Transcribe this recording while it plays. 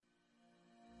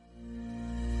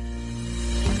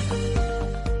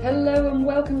and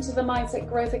welcome to the Mindset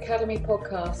Growth Academy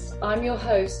podcast. I'm your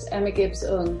host, Emma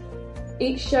Gibbs-Ng.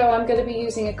 Each show I'm going to be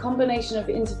using a combination of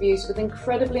interviews with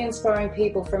incredibly inspiring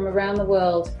people from around the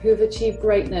world who have achieved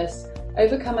greatness,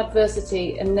 overcome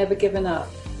adversity and never given up,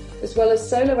 as well as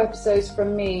solo episodes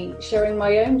from me sharing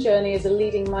my own journey as a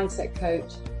leading mindset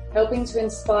coach, helping to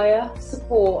inspire,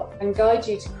 support and guide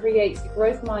you to create a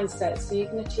growth mindset so you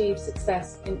can achieve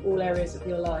success in all areas of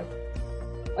your life.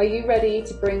 Are you ready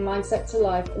to bring mindset to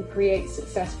life and create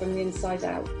success from the inside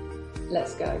out?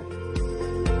 Let's go.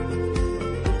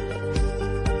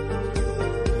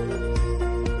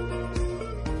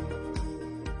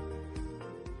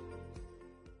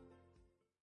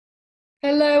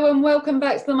 Hello and welcome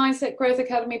back to the Mindset Growth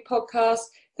Academy podcast.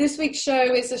 This week's show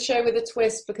is a show with a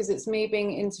twist because it's me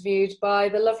being interviewed by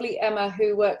the lovely Emma,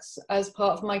 who works as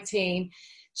part of my team.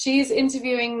 She's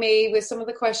interviewing me with some of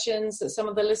the questions that some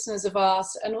of the listeners have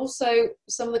asked, and also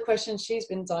some of the questions she's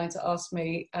been dying to ask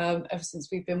me ever since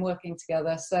we've been working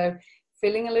together. So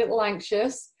feeling a little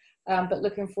anxious, but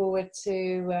looking forward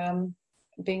to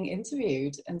being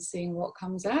interviewed and seeing what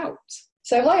comes out.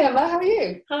 So hi Emma, how are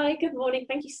you? Hi, good morning.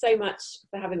 Thank you so much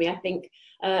for having me. I think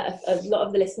a lot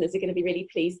of the listeners are going to be really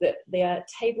pleased that the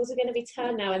tables are going to be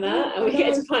turned now, Emma, and we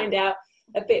get to find out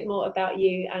a bit more about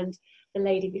you and the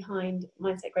lady behind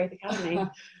Mindset Growth Academy.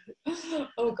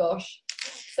 Oh gosh.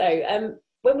 So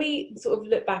when we sort of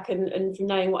look back and from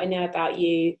knowing what I know about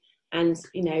you and,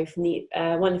 you know, from the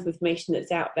wonderful information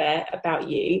that's out there about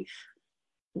you,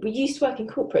 we used to work in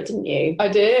corporate, didn't you? I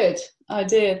did.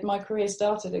 My career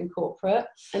started in corporate.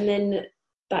 And then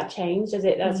that changed, as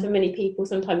it does for many people.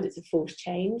 Sometimes it's a forced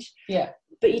change. Yeah.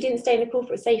 But you didn't stay in a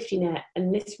corporate safety net.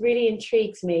 And this really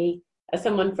intrigues me as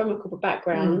someone from a corporate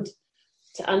background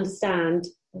to understand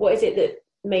what is it that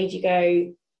made you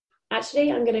go,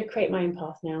 actually, I'm going to create my own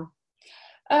path now?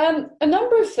 A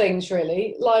number of things,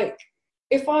 really. Like,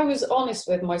 if I was honest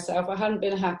with myself, I hadn't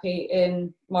been happy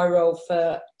in my role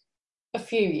for a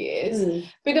few years.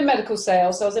 Been in medical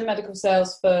sales. So I was in medical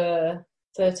sales for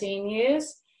 13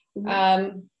 years.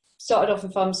 Started off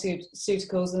in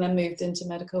pharmaceuticals and then moved into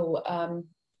medical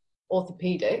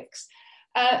orthopedics.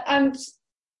 And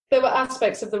there were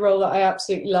aspects of the role that I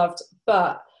absolutely loved,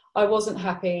 but I wasn't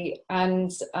happy. And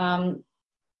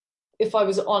if I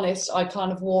was honest, I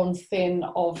kind of worn thin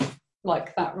of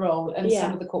like that role and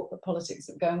some of the corporate politics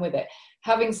that go in with it.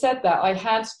 Having said that, I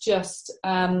had just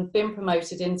been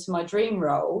promoted into my dream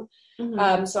role.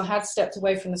 So I had stepped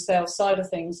away from the sales side of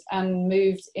things and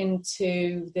moved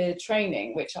into the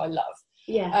training, which I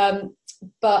love.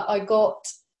 But I got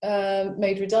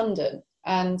made redundant.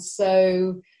 And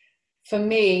so for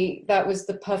me, that was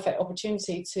the perfect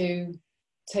opportunity to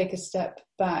take a step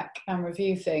back and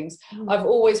review things. I've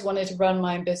always wanted to run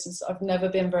my own business. I've never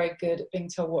been very good at being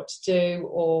told what to do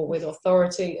or with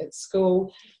authority at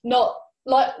school. Not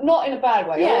in a bad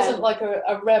way. I wasn't like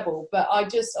a rebel, but I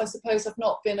suppose I've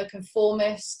not been a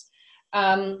conformist.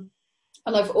 And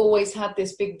I've always had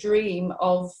this big dream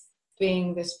of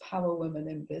being this power woman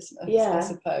in business, I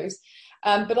suppose.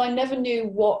 But I never knew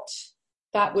what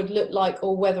that would look like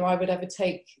or whether I would ever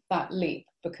take that leap,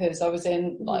 because I was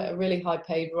in like a really high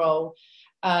paid role.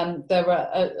 There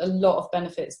were a lot of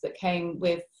benefits that came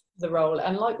with the role.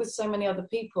 And like with so many other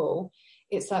people,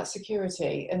 it's that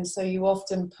security. And so you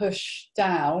often push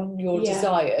down your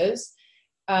desires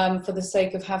for the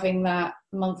sake of having that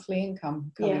monthly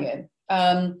income coming in.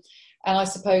 And I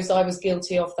suppose I was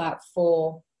guilty of that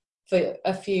for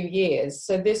a few years.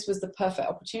 So this was the perfect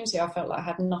opportunity. I felt like I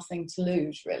had nothing to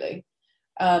lose, really.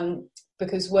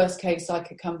 Because worst case, I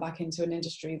could come back into an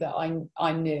industry that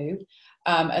I knew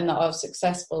and that I was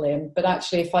successful in. But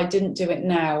actually, if I didn't do it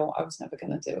now, I was never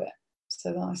going to do it.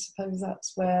 So I suppose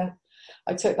that's where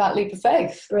I took that leap of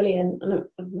faith. Brilliant. And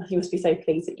you must be so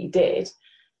pleased that you did.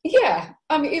 Yeah.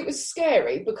 I mean, it was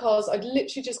scary because I'd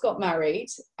literally just got married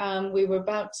and we were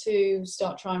about to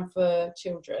start trying for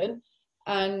children.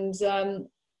 And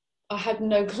I had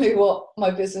no clue what my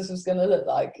business was going to look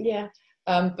like. Yeah.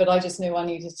 But I just knew I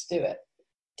needed to do it.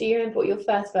 Do you remember what your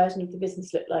first version of the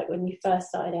business looked like when you first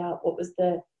started out? What was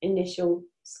the initial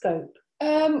scope?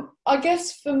 I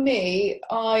guess for me,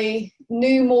 I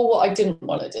knew more what I didn't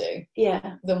want to do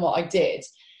than what I did.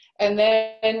 And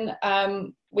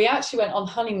then we actually went on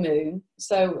honeymoon.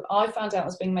 So I found out I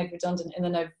was being made redundant in the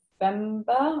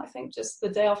November, I think just the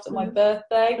day after my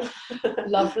birthday.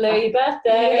 Lovely. Happy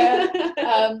birthday.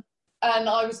 Yeah. And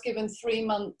I was given 3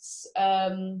 months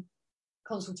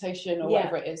consultation or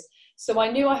whatever it is. So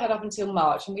I knew I had up until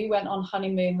March, and we went on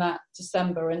honeymoon that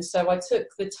December. And so I took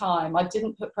the time, I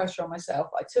didn't put pressure on myself.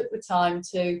 I took the time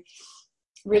to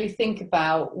really think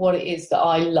about what it is that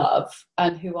I love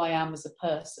and who I am as a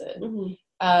person,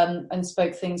 and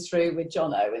spoke things through with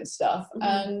Jono and stuff.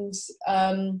 And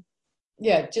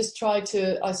just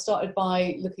I started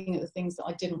by looking at the things that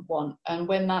I didn't want. And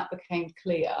when that became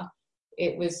clear,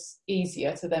 it was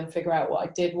easier to then figure out what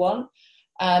I did want.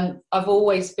 I've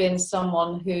always been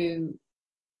someone who,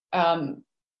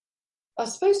 I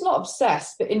suppose not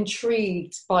obsessed, but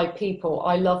intrigued by people.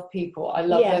 I love people. I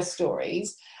love their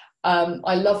stories.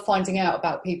 I love finding out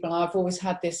about people. And I've always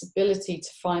had this ability to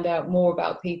find out more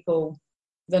about people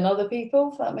than other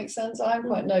people, if that makes sense. I'm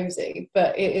quite nosy,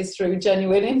 but it is through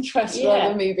genuine interest rather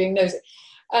than me being nosy.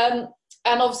 And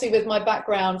obviously with my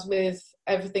background, with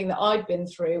everything that I'd been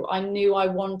through, I knew I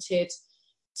wanted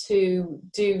to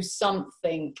do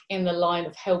something in the line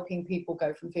of helping people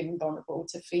go from feeling vulnerable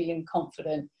to feeling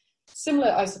confident.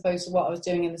 Similar, I suppose, to what I was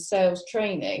doing in the sales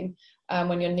training,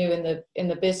 when you're new in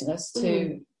the business,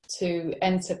 to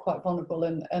enter quite vulnerable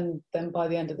and then by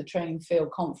the end of the training feel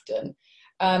confident.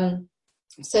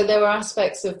 So there were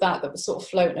aspects of that were sort of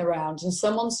floating around, and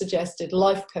someone suggested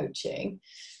life coaching.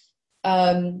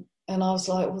 And I was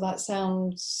like, well, that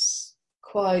sounds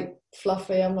quite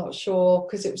fluffy. I'm not sure,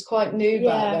 because it was quite new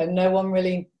back then. No one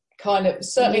really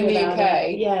certainly in the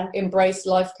UK, embraced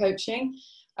life coaching.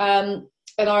 And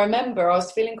I remember I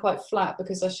was feeling quite flat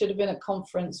because I should have been at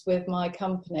conference with my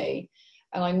company,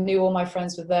 and I knew all my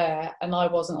friends were there and I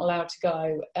wasn't allowed to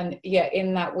go. And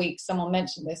in that week, someone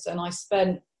mentioned this, and I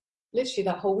spent literally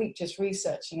that whole week just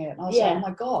researching it. And I was like, oh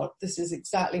my God, this is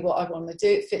exactly what I want to do.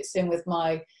 It fits in with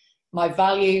my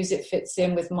values. It fits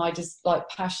in with my just like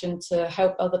passion to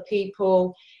help other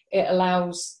people. It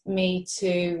allows me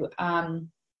to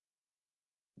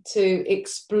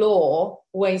explore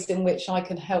ways in which I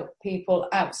can help people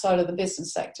outside of the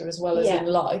business sector as well as in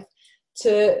life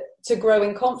to grow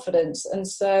in confidence. And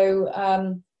so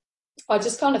I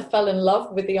just kind of fell in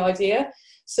love with the idea.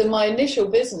 So my initial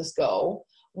business goal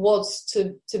was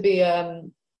to be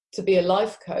a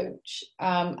life coach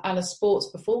and a sports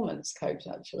performance coach.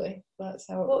 Actually, that's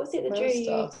how. What was it that drew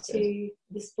you to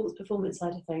the sports performance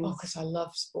side of things? Oh, because I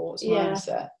love sports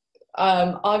mindset.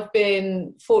 I've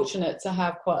been fortunate to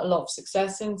have quite a lot of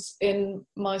success in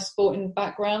my sporting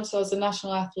background. So I was a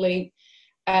national athlete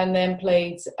and then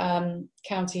played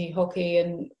county hockey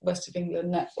and West of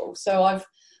England netball. So I've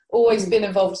always been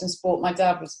involved in sport. My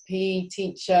dad was a PE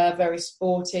teacher, very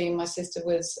sporty. My sister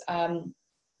was an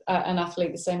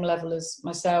athlete the same level as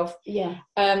myself.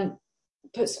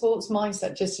 But sports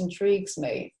mindset just intrigues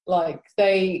me. Like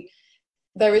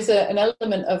there is an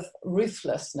element of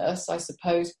ruthlessness, I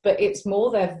suppose, but it's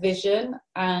more their vision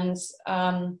and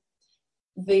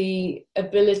the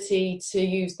ability to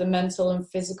use the mental and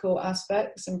physical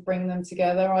aspects and bring them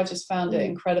together. I just found it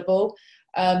incredible.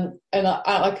 And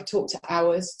I could talk to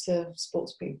hours to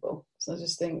sports people. So I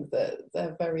just think that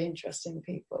they're very interesting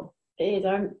people. It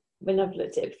is. When I've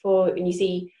looked at it before, and you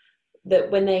see that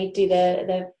when they do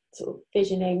their sort of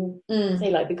visioning,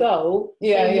 say like the goal,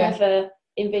 they never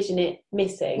envision it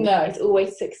missing. No, it's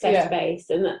always success based,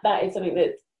 and that is something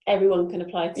that everyone can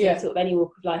apply to sort of any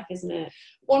walk of life, isn't it?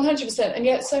 100%. And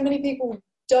yet so many people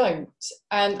don't.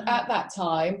 And at that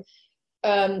time,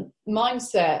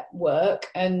 mindset work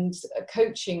and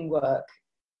coaching work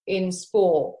in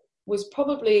sport was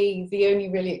probably the only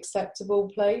really acceptable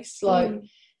place. Like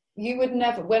you would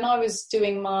never, when I was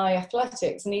doing my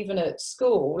athletics and even at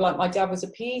school, like my dad was a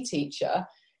PE teacher,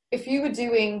 if you were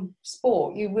doing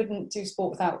sport, you wouldn't do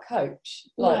sport without a coach.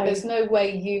 Like there's no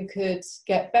way you could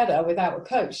get better without a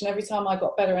coach. And every time I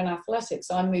got better in athletics,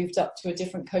 I moved up to a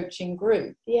different coaching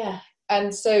group.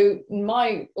 And so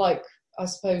my, like, I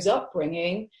suppose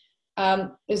upbringing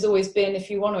has always been, if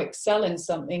you want to excel in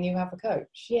something, you have a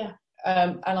coach.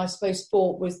 And I suppose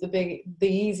sport was the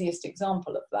easiest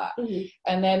example of that.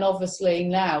 And then obviously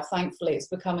now, thankfully, it's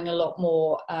becoming a lot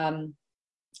more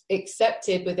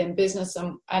accepted within business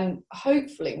and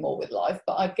hopefully more with life.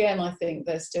 But again, I think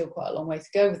there's still quite a long way to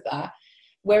go with that,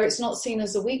 where it's not seen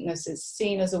as a weakness, it's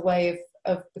seen as a way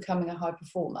of becoming a high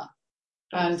performer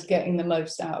and getting the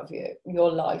most out of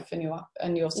your life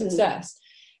and your success.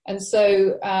 And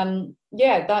so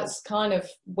that's kind of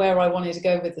where I wanted to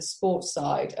go with the sports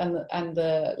side and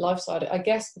the life side, I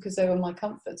guess, because they were my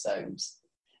comfort zones.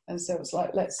 And so it's like,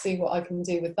 let's see what I can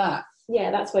do with that.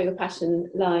 That's where your passion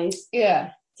lies.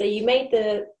 So you made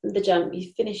the jump,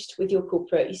 you finished with your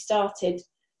corporate, you started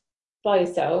by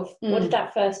yourself. What did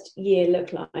that first year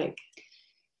look like?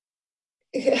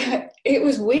 It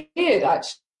was weird,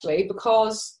 actually,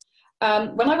 because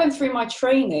when I went through my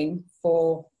training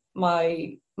for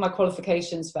my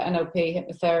qualifications for NLP,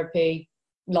 hypnotherapy,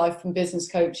 life and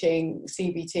business coaching,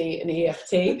 CBT and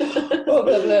EFT, blah,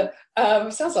 blah, blah.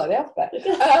 Sounds like the alphabet.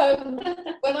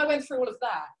 When I went through all of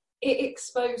that, it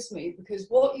exposed me, because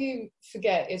what you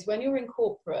forget is when you're in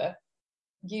corporate,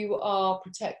 you are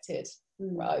protected,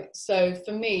 right? So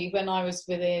for me, when I was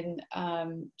within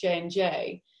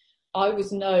J&J, I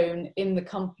was known in the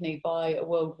company by a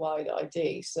worldwide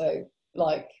ID. So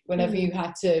like whenever you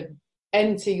had to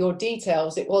enter your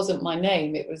details, it wasn't my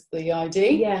name, it was the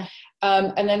ID. Yeah.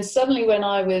 And then suddenly when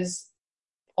I was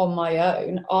on my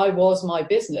own, I was my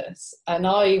business, and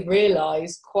I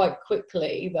realized quite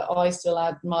quickly that I still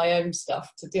had my own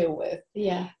stuff to deal with.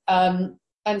 Yeah.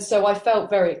 And so I felt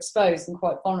very exposed and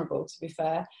quite vulnerable, to be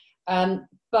fair.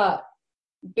 But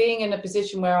being in a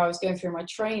position where I was going through my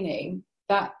training,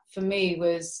 that for me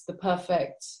was the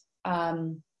perfect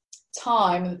time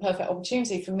and the perfect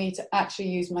opportunity for me to actually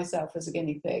use myself as a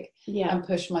guinea pig and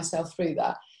push myself through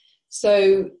that.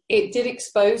 So it did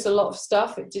expose a lot of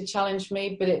stuff. It did challenge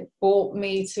me, but it brought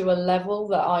me to a level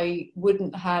that I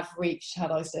wouldn't have reached had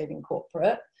I stayed in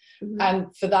corporate.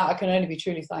 And for that, I can only be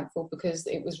truly thankful, because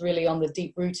it was really on the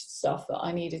deep-rooted stuff that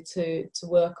I needed to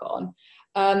work on.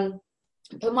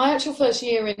 But my actual first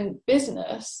year in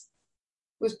business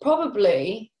was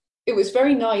it was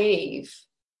very naive,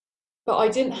 but I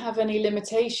didn't have any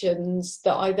limitations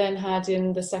that I then had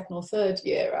in the second or third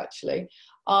year, actually.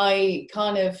 I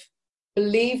kind of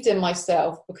believed in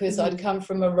myself because I'd come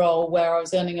from a role where I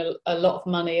was earning a lot of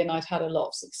money and I'd had a lot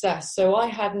of success. So I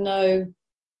had no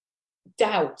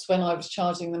doubt when I was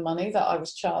charging the money that I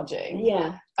was charging.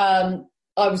 Yeah.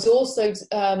 I was also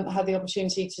had the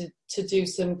opportunity to do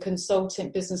some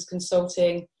business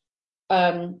consulting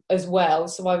as well.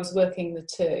 So I was working the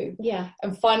two. Yeah.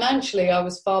 And financially, I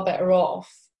was far better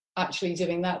off actually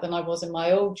doing that than I was in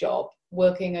my old job,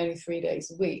 working only 3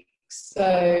 days a week.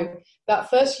 So that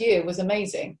first year was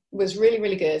amazing. It was really,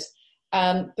 really good.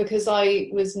 Because I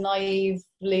was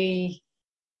naively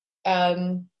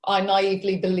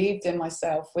believed in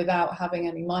myself without having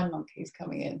any mind monkeys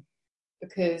coming in,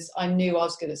 because I knew I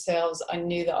was good at sales. I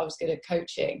knew that I was good at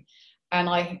coaching, and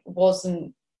I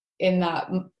wasn't in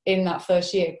that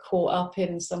first year caught up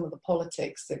in some of the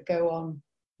politics that go on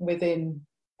within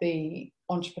the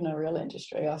entrepreneurial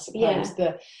industry, I suppose.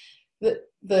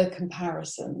 The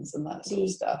comparisons and that sort of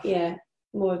stuff. Yeah,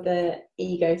 more of the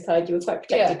ego side. You were quite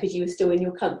protected because you were still in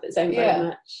your comfort zone very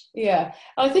much. Yeah,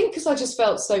 I think because I just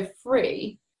felt so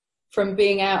free from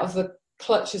being out of the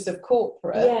clutches of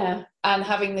corporate and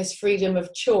having this freedom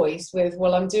of choice with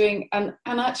I'm doing and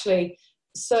actually,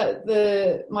 so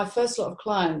my first lot of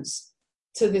clients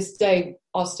to this day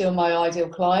are still my ideal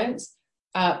clients,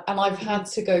 and I've had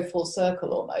to go full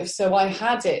circle almost. So I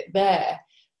had it there,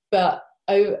 but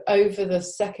over the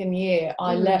second year,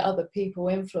 I let other people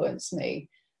influence me,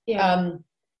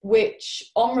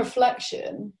 which on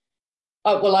reflection,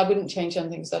 I wouldn't change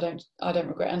anything because I don't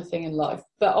regret anything in life.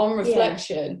 But on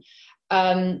reflection,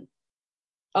 I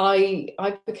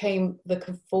became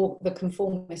the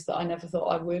conformist that I never thought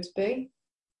I would be.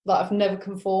 Like I've never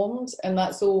conformed, and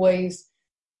that's always,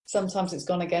 sometimes it's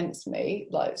gone against me,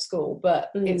 like at school, but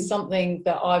it's something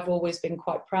that I've always been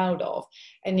quite proud of.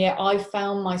 And yet I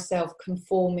found myself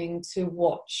conforming to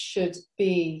what should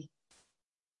be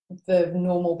the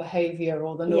normal behaviour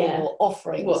or the normal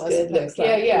offerings. What good looks like,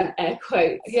 air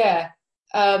quotes.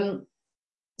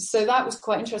 So that was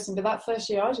quite interesting. But that first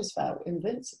year I just felt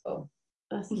invincible.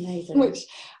 That's amazing. Which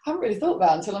I haven't really thought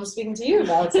about until I'm speaking to you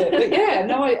about it. But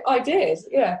I did.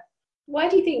 Yeah. Why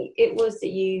do you think it was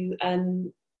that you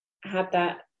had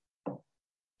that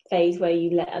phase where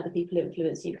you let other people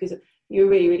influence you? Because you're a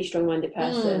really, really strong-minded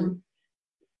person.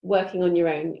 Working on your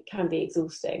own can be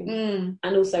exhausting.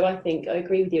 And also, I think, I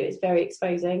agree with you, it's very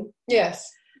exposing. Yes.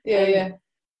 Yeah.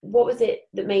 What was it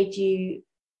that made you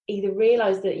either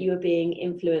realise that you were being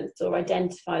influenced or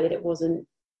identify that it wasn't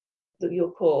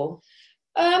your core?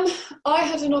 I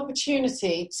had an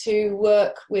opportunity to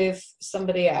work with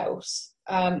somebody else,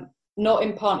 not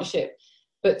in partnership,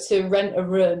 but to rent a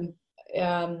room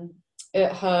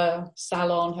at her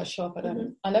salon, her shop.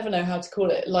 I never know how to call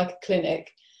it, like a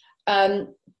clinic.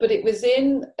 But it was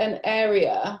in an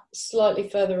area slightly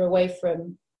further away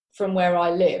from where I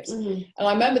lived. And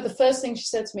I remember the first thing she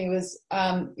said to me was,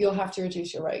 you'll have to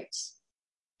reduce your rates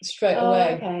straight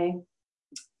away. Okay.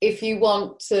 If you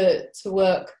want to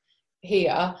work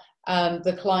here,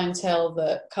 the clientele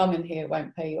that come in here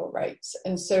won't pay your rates.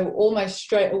 And so almost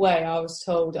straight away I was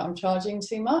told I'm charging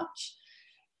too much.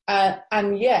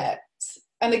 And yet,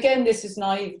 and again, this is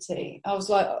naivety. I was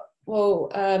like,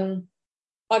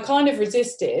 I kind of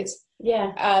resisted.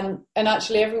 Yeah. And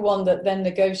actually everyone that then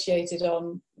negotiated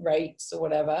on rates or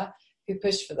whatever, who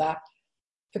pushed for that,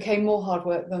 became more hard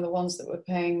work than the ones that were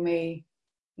paying me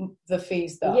the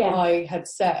fees that Yeah. I had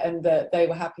set and that they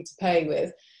were happy to pay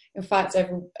with. In fact,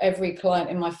 every client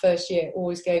in my first year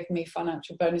always gave me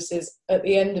financial bonuses at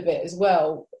the end of it as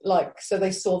well, like, so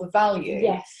they saw the value.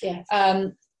 Yes.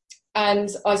 And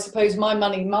I suppose my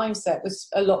money mindset was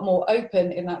a lot more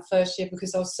open in that first year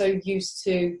because I was so used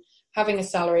to having a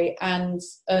salary and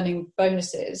earning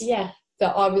bonuses. Yeah.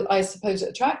 That I suppose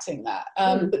attracting that.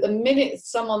 But the minute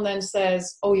someone then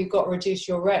says, oh, you've got to reduce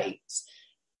your rates,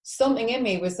 something in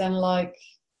me was then like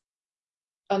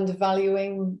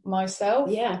undervaluing myself.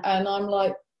 Yeah. And I'm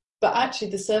like, but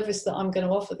actually the service that I'm going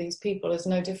to offer these people is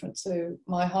no different to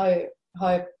my high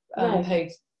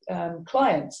paid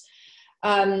clients.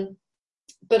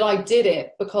 But I did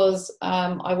it because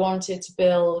I wanted to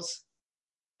build,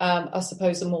 I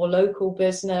suppose, a more local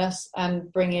business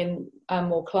and bring in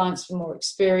more clients for more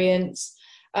experience.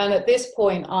 And at this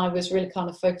point, I was really kind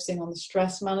of focusing on the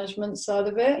stress management side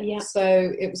of it. Yeah.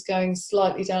 So it was going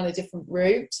slightly down a different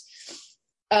route.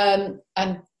 And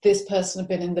this person had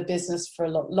been in the business for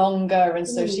a lot longer. And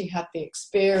so she had the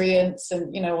experience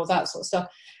and, you know, all that sort of stuff.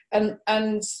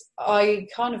 And I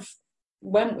kind of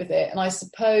went with it. And I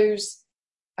suppose,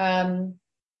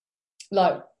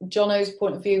 like Jono's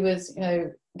point of view was, you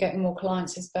know, getting more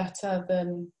clients is better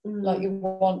than like you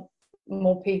want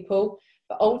more people.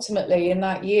 But ultimately in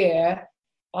that year,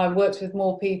 I worked with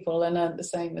more people and earned the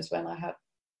same as when I had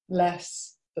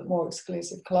less but more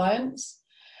exclusive clients.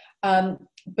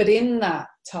 But in that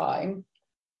time,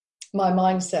 my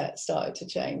mindset started to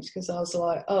change because I was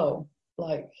like, oh,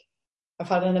 like I've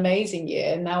had an amazing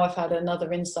year. Now I've had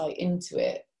another insight into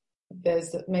it.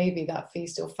 There's maybe that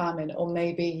feast or famine, or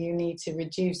maybe you need to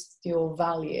reduce your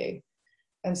value.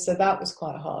 And so that was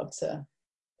quite hard to.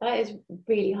 That is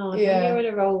really hard. Yeah. When you're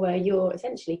in a role where you're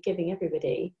essentially giving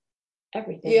everybody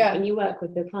everything, Yeah. and you work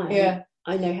with the client, Yeah.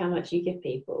 I know how much you give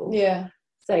people. Yeah.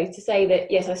 So to say that,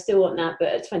 yes, I still want that, but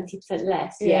at 20%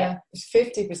 less. Yeah. It's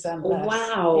 50% less.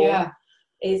 Wow. Yeah.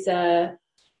 Is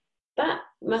that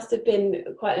must have been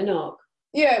quite a knock.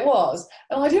 Yeah, it was.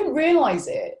 And I didn't realise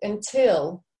it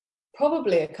until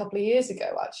probably a couple of years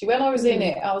ago, actually. When I was in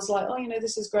it, I was like, oh, you know,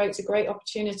 this is great. It's a great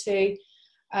opportunity.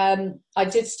 I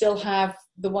did still have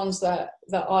the ones that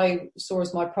I saw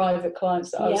as my private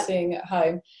clients that I was seeing at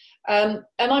home. And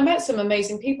I met some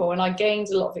amazing people and I gained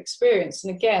a lot of experience.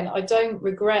 And again, I don't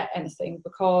regret anything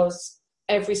because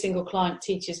every single client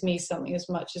teaches me something as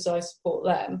much as I support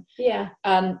them. Yeah.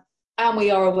 And we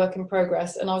are a work in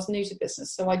progress. And I was new to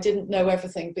business, so I didn't know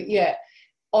everything. But yeah,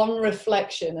 on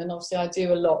reflection, and obviously I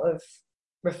do a lot of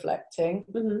reflecting,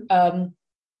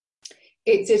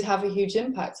 it did have a huge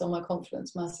impact on my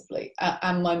confidence massively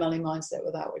and my money mindset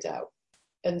without a doubt.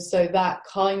 And so that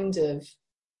kind of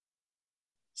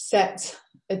set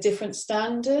a different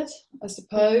standard, I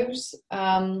suppose,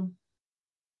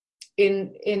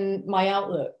 in my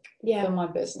outlook for my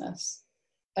business.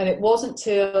 And it wasn't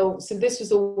till, so this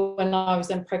was all when I was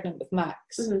then pregnant with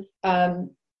Max. And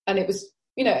it was,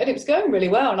 you know, and it was going really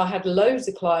well and I had loads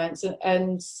of clients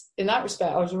and in that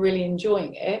respect I was really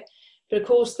enjoying it. But of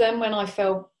course then when I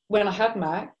had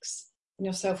Max and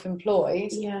you're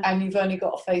self-employed and you've only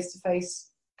got a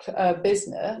face-to-face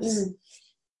business,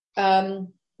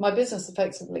 my business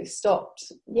effectively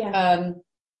stopped.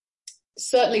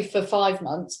 Certainly for 5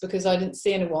 months because I didn't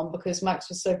see anyone because Max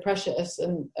was so precious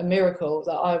and a miracle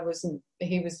that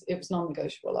it was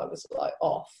non-negotiable. I was like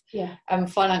off.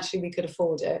 And financially we could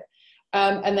afford it.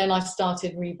 And then I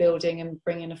started rebuilding and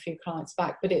bringing a few clients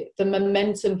back, but the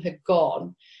momentum had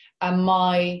gone and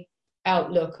my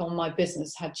outlook on my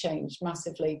business had changed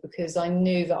massively because I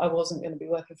knew that I wasn't going to be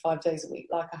working 5 days a week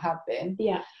like I had been.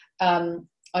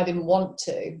 I didn't want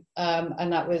to.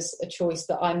 And that was a choice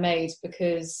that I made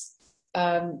because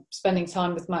spending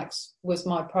time with Max was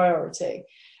my priority.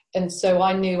 And so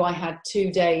I knew I had 2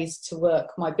 days to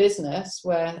work my business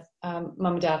where mum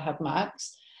and dad had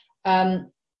Max.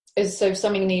 So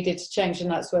something needed to change,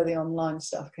 and that's where the online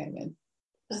stuff came in.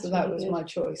 So that was my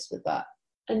choice with that.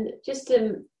 And just,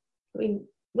 I mean,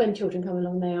 when children come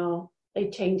along, they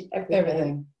change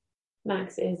everything.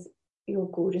 Max is your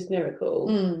gorgeous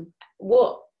miracle.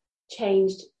 What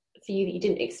changed for you that you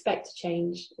didn't expect to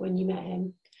change when you met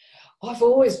him? I've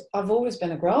always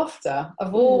been a grafter.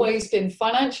 I've always been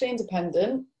financially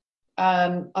independent.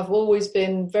 I've always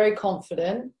been very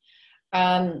confident,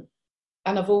 and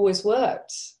I've always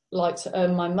worked like to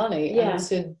earn my money and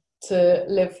to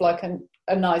live like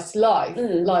a nice life.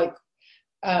 Like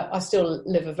I still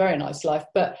live a very nice life,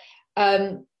 but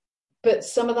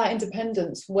some of that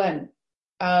independence went,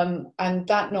 and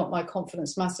that knocked my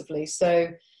confidence massively. So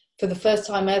for the first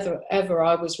time ever,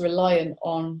 I was reliant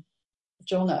on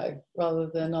Jono rather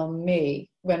than on me,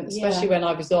 especially when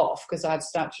I was off, because I had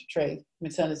statutory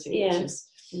maternity,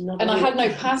 and I had no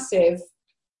passive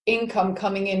income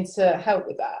coming in to help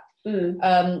with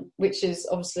that, which is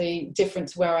obviously different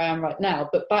to where I am right now.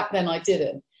 But back then I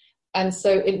didn't, and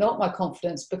so it knocked my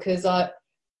confidence, because I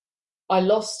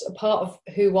lost a part of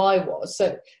who I was.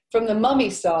 So from the mummy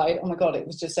side, oh my God, it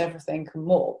was just everything and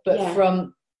more. But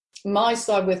from my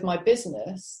side with my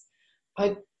business,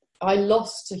 I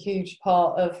lost a huge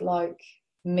part of like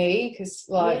me, because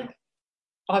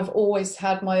I've always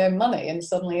had my own money, and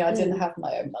suddenly I didn't have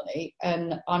my own money,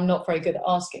 and I'm not very good at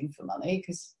asking for money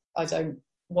because I don't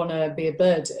want to be a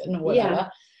burden or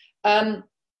whatever.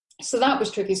 So that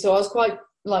was tricky. So I was quite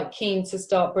like keen to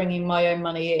start bringing my own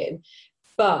money in.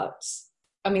 But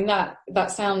I mean,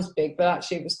 that sounds big, but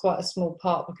actually it was quite a small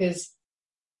part, because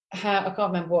I can't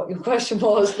remember what your question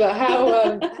was, but how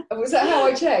was that how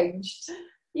I changed?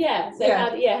 Yeah. So how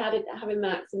did having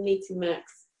Max and meeting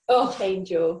Max change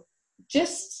your?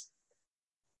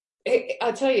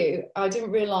 I tell you, I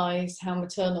didn't realise how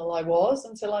maternal I was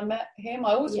until I met him.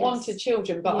 I always wanted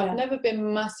children, but I've never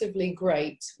been massively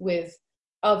great with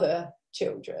other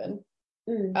children.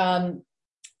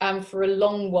 And for a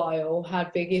long while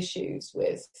had big issues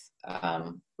with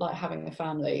like having a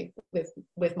family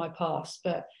with my past.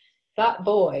 But that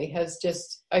boy has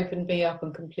just opened me up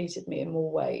and completed me in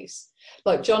more ways.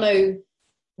 Like Jono,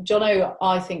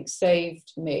 I think,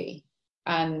 saved me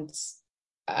and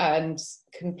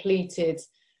completed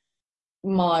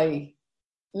a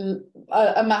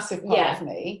massive part of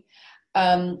me.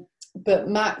 But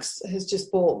Max has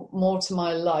just brought more to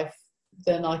my life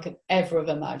than I could ever have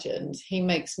imagined. He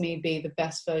makes me be the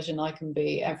best version I can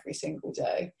be every single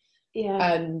day.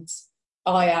 And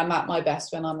I am at my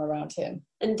best when I'm around him.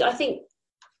 And I think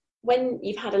when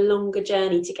you've had a longer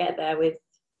journey to get there with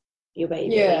your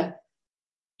baby,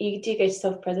 you do go to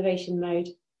self-preservation mode,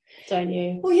 don't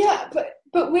you? Well,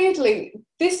 but weirdly,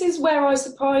 this is where I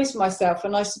surprised myself,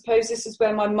 and I suppose this is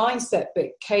where my mindset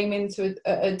bit came into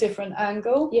a different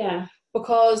angle.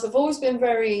 Because I've always been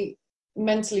very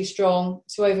mentally strong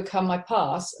to overcome my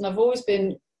past, and I've always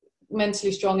been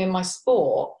mentally strong in my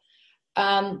sport.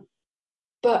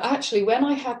 But actually, when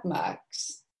I had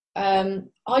Max,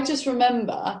 I just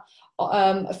remember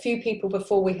a few people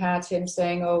before we had him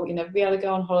saying, "Oh, you'll never be able to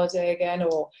go on holiday again,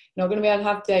 or you're not going to be able to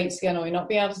have dates again, or you're not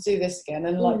be able to do this again,"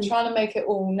 and like trying to make it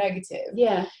all negative.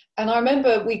 And I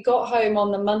remember we got home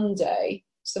on the Monday,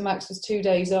 so Max was 2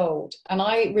 days old, and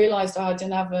I realised I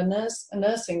didn't have a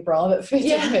nursing bra that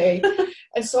fitted me.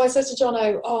 And so I said to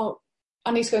Jono, "Oh,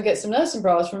 I need to go and get some nursing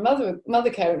bras from mother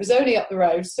care." It was only up the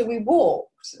road, so we walked.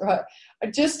 Right, I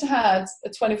just had a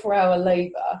 24-hour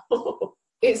labour.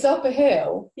 It's up a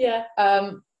hill.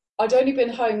 I'd only been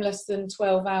home less than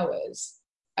 12 hours,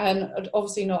 and I'd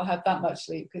obviously not had that much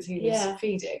sleep because he was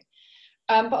feeding.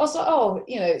 But I was like, oh,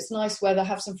 it's nice weather,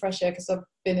 have some fresh air, because I've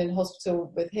been in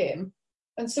hospital with him.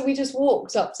 And so we just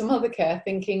walked up to mother care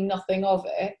thinking nothing of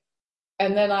it.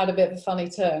 And then I had a bit of a funny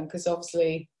turn, because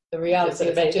obviously the reality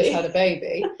is I just had a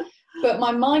baby. But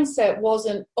my mindset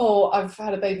wasn't, oh, I've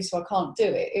had a baby so I can't do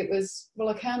it. It was, well,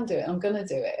 I can do it. I'm going to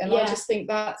do it. And I just think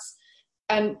that's,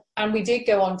 and we did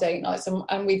go on date nights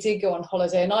and we did go on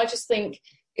holiday. And I just think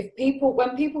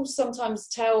when people sometimes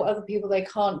tell other people they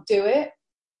can't do it,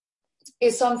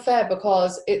 it's unfair,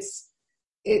 because it's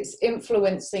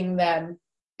influencing them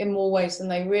in more ways than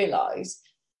they realise.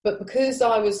 But because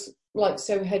I was like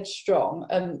so headstrong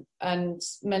and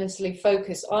mentally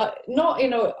focused,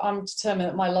 I'm determined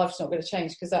that my life's not going to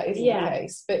change, because that isn't the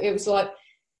case. But it was like,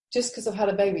 just because I've had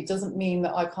a baby doesn't mean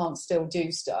that I can't still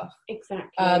do stuff.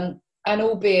 Exactly. And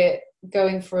albeit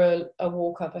going for a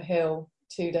walk up a hill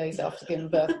 2 days after giving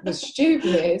birth was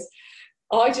stupid,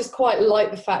 I just quite like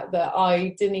the fact that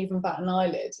I didn't even bat an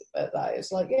eyelid at that.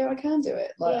 It's like, I can do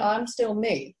it. Like, I'm still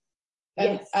me.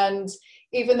 And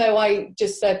even though I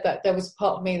just said that there was a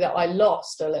part of me that I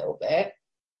lost a little bit,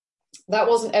 that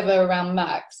wasn't ever around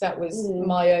Max. That was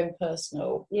my own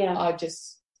personal.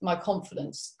 My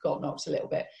confidence got knocked a little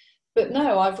bit. But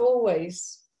no, I've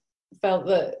always felt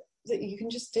that you can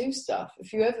just do stuff.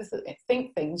 If you ever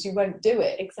think things, you won't do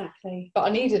it. Exactly. But I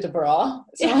needed a bra,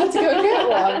 so I had to go and get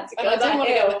one. And I didn't want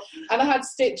to get one. And I had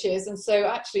stitches, and so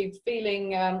actually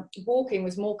feeling walking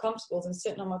was more comfortable than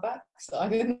sitting on my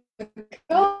backside in the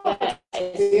car,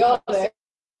 to be honest.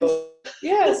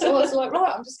 So I was like,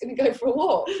 right, I'm just going to go for a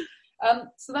walk.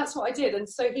 So that's what I did. And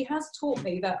so he has taught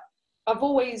me that I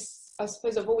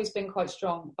suppose I've always been quite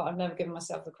strong, but I've never given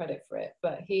myself the credit for it.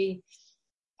 But he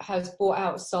has brought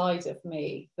outside of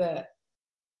me that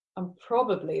I'm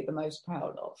probably the most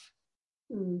proud of.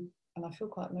 And and I feel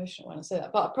quite emotional when I say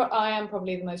that, but I am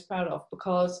probably the most proud of,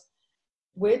 because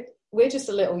we're just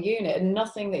a little unit, and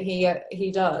nothing that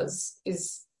he does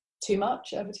is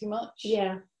ever too much.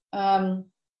 Yeah.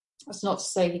 That's not to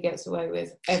say he gets away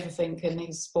with everything and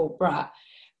he's a spoiled brat,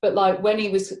 but like when he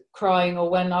was crying or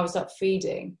when I was up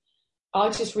feeding, I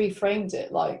just reframed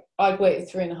it. Like, I'd waited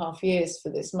 3.5 years for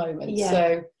this moment. Yeah.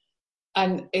 So,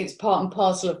 and it's part and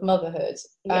parcel of motherhood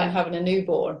and having a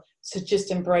newborn. So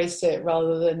just embrace it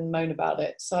rather than moan about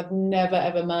it. So I've never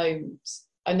ever moaned.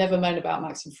 I never moaned about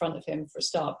Max in front of him for a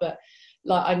start, but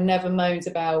like I never moaned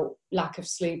about lack of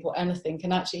sleep or anything.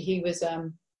 And actually he was a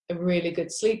really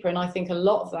good sleeper. And I think a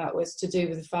lot of that was to do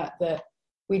with the fact that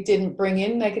we didn't bring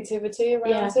in negativity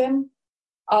around him.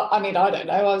 I mean, I don't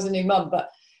know. I was a new mum, but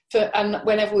and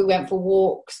whenever we went for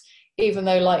walks, even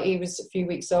though like he was a few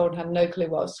weeks old and had no clue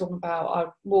what I was talking about,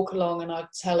 I'd walk along and I'd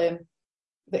tell him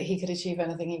that he could achieve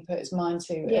anything he put his mind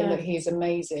to, and that he's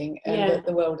amazing, and that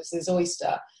the world is his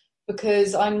oyster.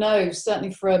 Because I know,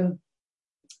 certainly from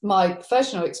my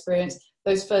professional experience,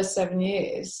 those first 7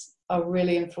 years are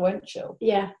really influential.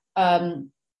 Yeah.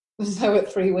 So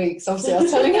at 3 weeks, obviously, I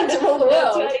was telling him to rule the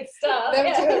world.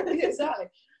 Never too early to start. Exactly.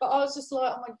 But I was just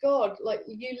like, oh my God, like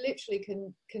you literally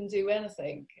can do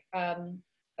anything.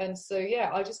 And so,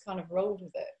 yeah, I just kind of rolled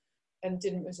with it and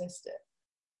didn't resist it,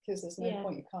 because there's no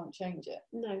point, you can't change it.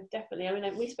 No, definitely. I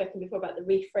mean, we've spoken before about the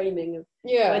reframing of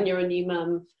when you're a new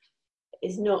mum.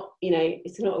 It's not,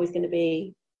 it's not always going to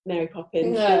be Mary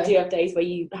Poppins. No. You do have days where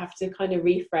you have to kind of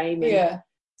reframe. And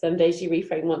some days you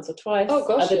reframe once or twice. Oh,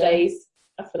 gosh, Other days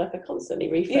I feel like I constantly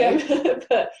reframe. Yeah.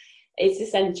 But it's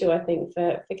essential, I think,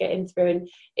 for getting through. And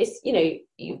it's,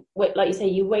 you like you say,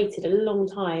 you waited a long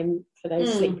time for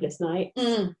those sleepless nights,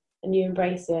 and you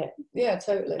embrace it. Yeah,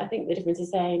 totally. I think the difference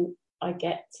is saying, I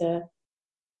get to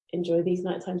enjoy these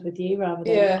night times with you, rather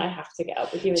than I have to get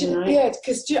up with you in the night. Yeah,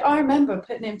 because I remember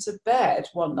putting him to bed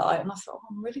one night and I thought,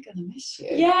 I'm really going to miss you.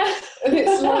 Yeah. And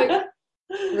it's like,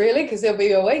 really? Because he'll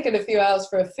be awake in a few hours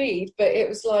for a feed. But it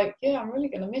was like, yeah, I'm really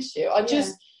going to miss you. I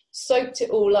just soaked it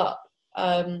all up.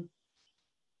 And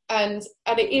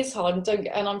it is hard.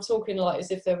 And I'm talking like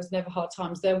as if there was never hard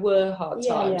times. There were hard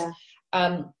times.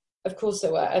 Yeah. Of course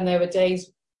there were. And there were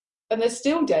days, and there's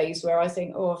still days where I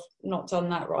think, oh, I've not done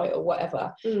that right or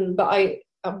whatever. But I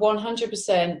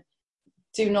 100%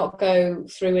 do not go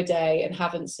through a day, and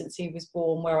haven't since he was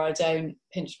born, where I don't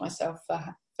pinch myself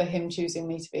for him choosing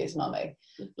me to be his mummy.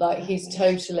 Like, he's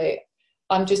totally,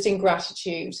 I'm just in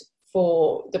gratitude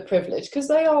for the privilege, because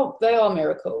they are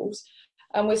miracles,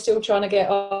 and we're still trying to get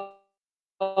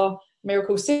our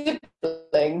miracle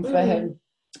sibling for him.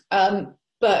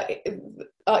 But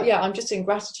I'm just in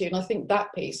gratitude, and I think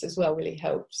that piece as well really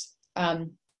helps.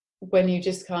 When you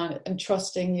just kind of, and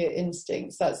trusting your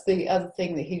instincts. That's the other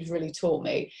thing that he's really taught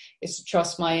me, is to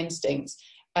trust my instincts.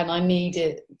 And I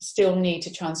still need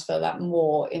to transfer that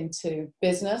more into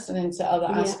business and into other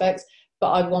aspects.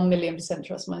 But I 1,000,000%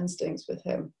 trust my instincts with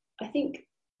him. I think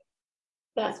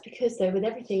that's because, though, with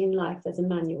everything in life, there's a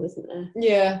manual, isn't there?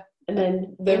 Yeah. And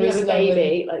then when you have a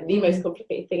baby, like the most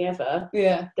complicated thing ever,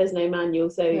 there's no manual.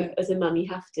 So as a mum, you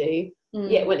have to.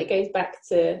 Yet when it goes back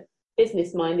to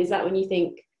business mind, is that when you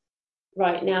think,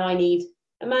 right, now I need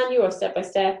a manual or step by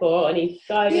step, or I need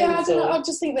guidance? Yeah, I don't know. I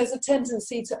just think there's a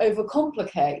tendency to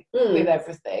overcomplicate with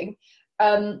everything,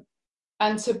 and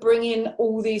to bring in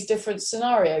all these different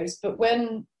scenarios. But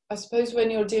when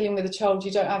you're dealing with a child, you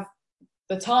don't have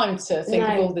the time to think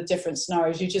of all the different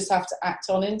scenarios. You just have to act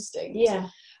on instinct. Yeah.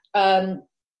 And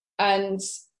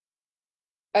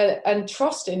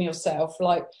trust in yourself.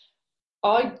 Like,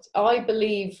 I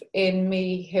believe in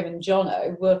me, him and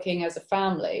Jono working as a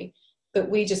family, that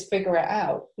we just figure it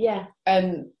out. Yeah.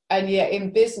 And yet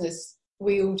in business,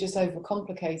 we all just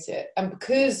overcomplicate it. And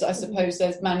because I suppose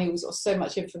there's manuals or so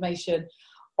much information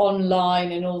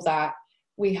online and all that,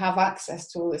 we have access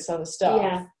to all this other stuff.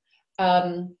 Yeah.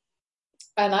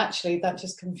 And actually that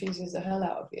just confuses the hell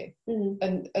out of you.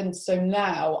 And so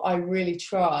now I really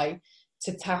try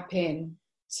to tap in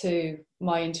to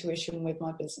my intuition with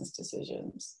my business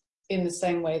decisions, in the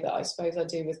same way that I suppose I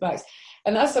do with Max.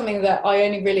 And that's something that I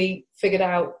only really figured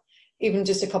out even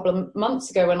just a couple of months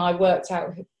ago, when I worked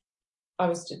out, I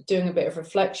was doing a bit of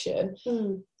reflection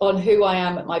on who I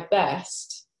am at my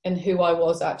best and who I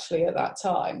was actually at that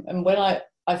time. And when I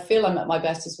feel I'm at my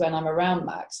best is when I'm around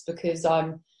Max, because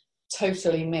I'm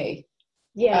totally me.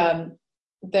 Yeah.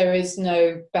 There is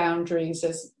no boundaries,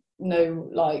 there's no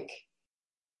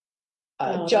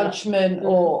judgment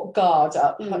or guard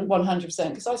up 100%,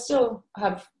 because I still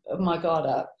have my guard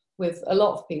up with a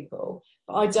lot of people,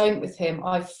 but I don't with him.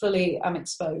 I fully am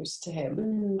exposed to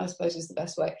him, I suppose is the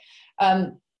best way.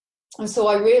 And so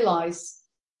I realised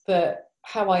that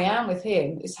how I am with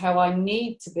him is how I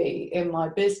need to be in my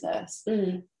business.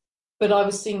 But I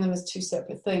was seeing them as two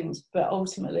separate things, but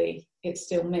ultimately it's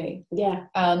still me. Yeah.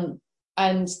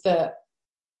 And that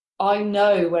I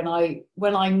know when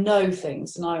I know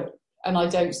things, and I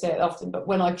don't say it often, but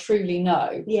when I truly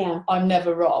know, I'm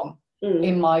never wrong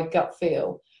in my gut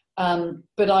feel.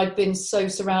 But I've been so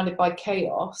surrounded by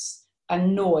chaos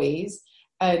and noise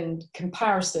and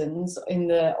comparisons in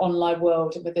the online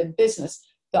world and within business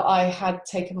that I had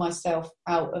taken myself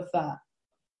out of that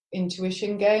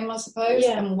intuition game, I suppose,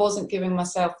 and wasn't giving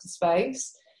myself the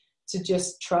space to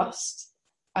just trust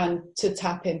and to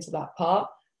tap into that part.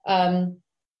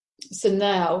 So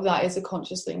now that is a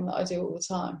conscious thing that I do all the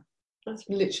time. That's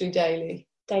literally daily.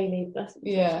 That's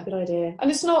a good idea. And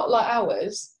it's not like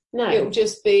hours. No. It'll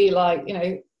just be like,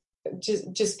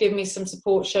 just give me some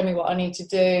support, show me what I need to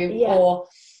do, or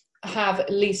have at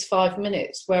least 5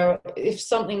 minutes where if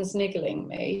something's niggling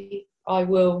me, I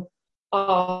will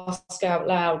ask out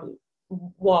loud,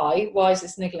 why is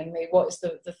this niggling me? What is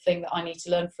the thing that I need to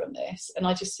learn from this? And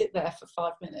I just sit there for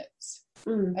 5 minutes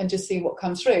and just see what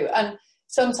comes through. And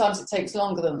sometimes it takes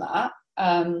longer than that,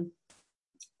 and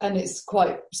it's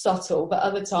quite subtle, but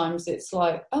other times it's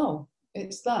like, oh,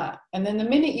 it's that. And then the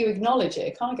minute you acknowledge it,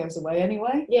 it kind of goes away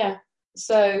anyway. Yeah.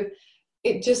 So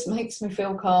it just makes me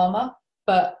feel calmer,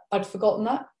 but I'd forgotten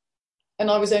that.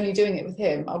 And I was only doing it with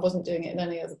him. I wasn't doing it in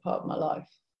any other part of my life.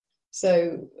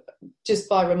 So just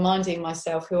by reminding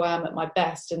myself who I am at my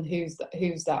best and who's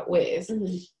that with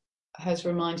has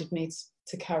reminded me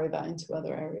to carry that into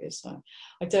other areas. So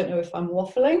I don't know if I'm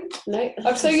waffling. No,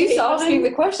 I'm so used to asking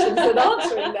the questions and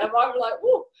answering them. I'm like,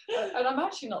 whoa. And I'm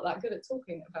actually not that good at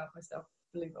talking about myself,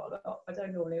 believe it or not. I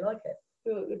don't normally like it.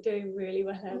 You're doing really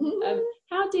well.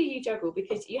 How do you juggle?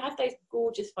 Because you had those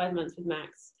gorgeous 5 months with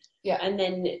Max. Yeah. And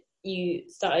then you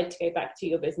started to go back to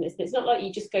your business. And it's not like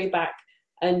you just go back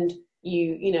and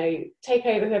you take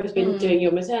over whoever's been doing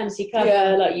your maternity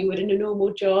cover like you would in a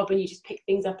normal job, and you just pick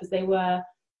things up as they were.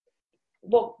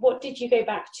 What did you go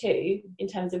back to in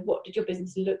terms of what did your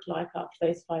business look like after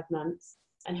those 5 months,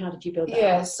 and how did you build that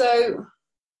up? So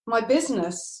my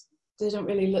business didn't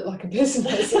really look like a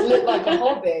business. It looked like a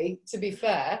hobby, to be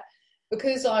fair,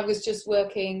 because I was just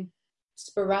working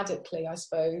sporadically, I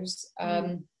suppose,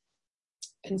 and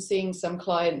seeing some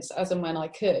clients as and when I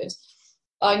could.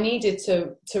 I needed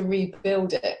to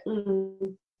rebuild it.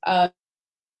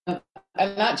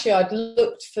 And actually I'd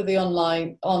looked for the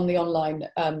online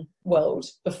world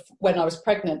when I was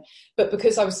pregnant, but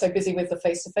because I was so busy with the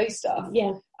face-to-face stuff,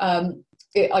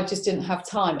 I just didn't have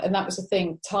time. And that was the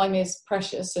thing, time is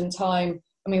precious, and time,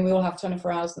 I mean, we all have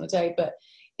 24 hours in the day, but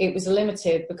it was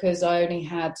limited because I only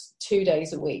had 2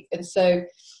 days a week. And so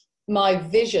my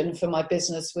vision for my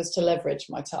business was to leverage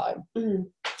my time.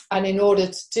 And in order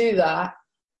to do that,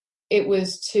 it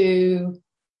was to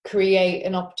create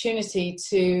an opportunity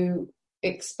to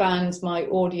expand my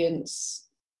audience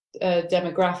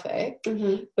demographic,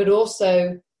 but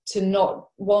also to not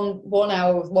one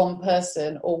hour with one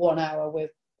person or 1 hour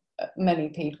with many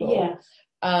people.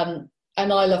 And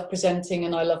I love presenting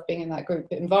and I love being in that group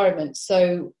environment.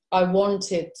 So I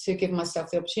wanted to give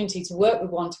myself the opportunity to work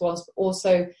with one-to-ones, but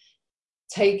also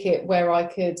take it where I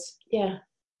could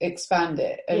expand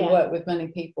it and work with many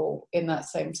people in that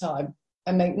same time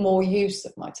and make more use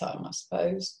of my time, I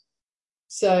suppose.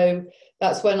 So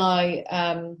that's when I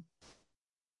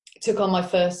took on my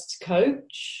first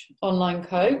online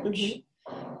coach,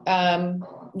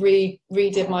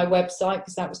 redid my website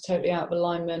because that was totally out of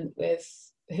alignment with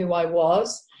who I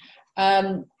was.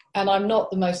 And I'm not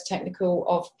the most technical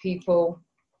of people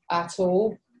at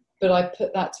all, but I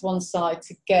put that to one side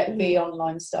to get the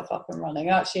online stuff up and running.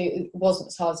 Actually, it wasn't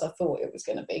as hard as I thought it was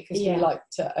going to be because we like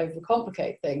to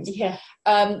overcomplicate things.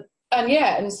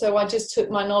 And so I just took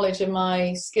my knowledge and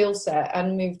my skill set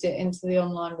and moved it into the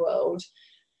online world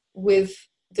with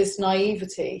this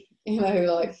naivety,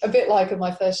 like a bit like in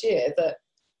my first year that,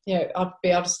 I'd be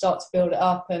able to start to build it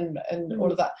up and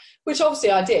all of that, which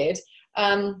obviously I did.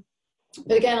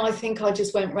 But again, I think I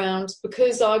just went round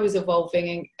because I was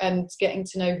evolving and getting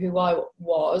to know who I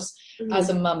was as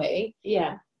a mummy,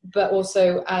 but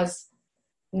also as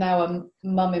now a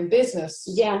mum in business,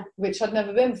 which I'd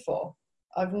never been before.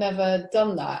 I've never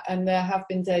done that, and there have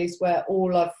been days where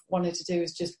all I've wanted to do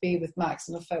is just be with Max,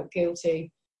 and I felt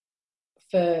guilty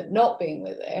for not being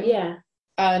with him.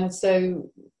 And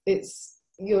so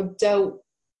you're dealt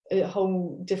a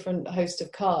whole different host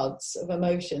of cards of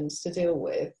emotions to deal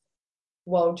with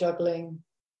while juggling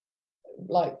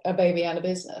like a baby and a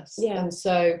business. And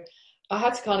so I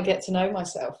had to kind of get to know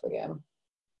myself again.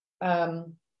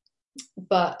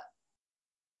 But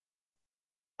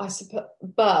I suppose,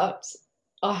 but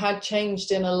I had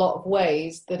changed in a lot of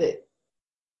ways that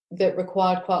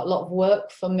required quite a lot of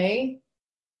work for me,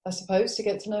 I suppose, to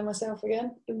get to know myself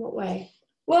again. In what way?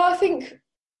 Well, I think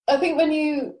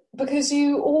because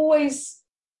you always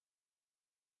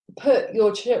put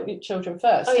your children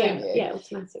first, don't you? Yeah,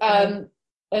 automatically.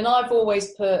 And I've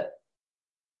always put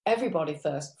everybody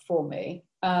first before me,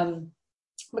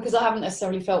 because I haven't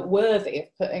necessarily felt worthy of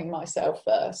putting myself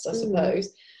first, I suppose.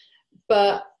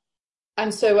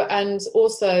 And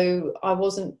also I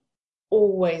wasn't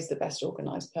always the best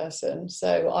organised person.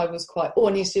 So I was quite, I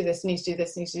need to do this, need to do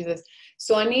this, need to do this.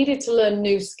 So I needed to learn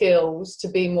new skills to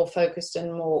be more focused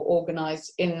and more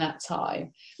organised in that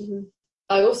time. Mm-hmm.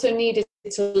 I also needed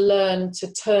to learn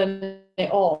to turn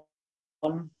it on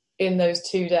in those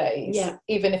 2 days,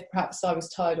 even if perhaps I was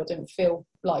tired or didn't feel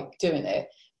like doing it,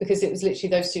 because it was literally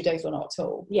those 2 days were not at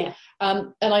all. Yeah.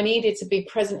 And I needed to be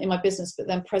present in my business, but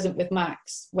then present with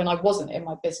Max when I wasn't in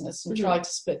my business, and tried to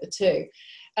split the two.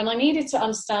 And I needed to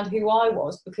understand who I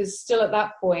was, because still at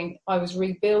that point I was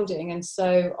rebuilding. And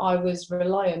so I was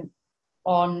reliant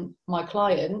on my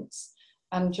clients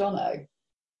and Jono.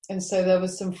 And so there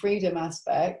was some freedom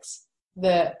aspects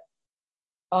that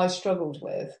I struggled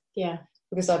with. Yeah.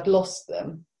 Because I'd lost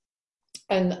them.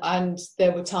 And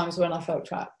there were times when I felt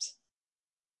trapped.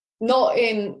 Not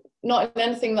in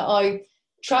anything that I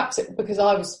trapped it because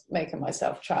I was making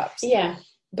myself trapped. Yeah.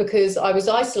 Because I was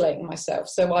isolating myself.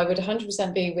 So I would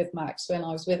 100% be with Max when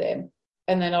I was with him.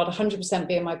 And then I'd 100%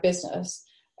 be in my business.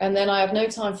 And then I have no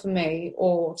time for me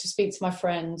or to speak to my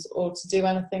friends or to do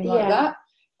anything like that.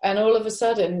 And all of a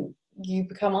sudden you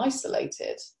become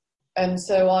isolated. And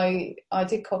so I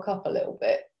did cock up a little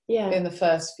bit in the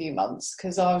first few months,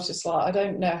 because I was just like, I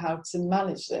don't know how to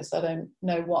manage this. I don't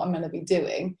know what I'm going to be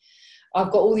doing. I've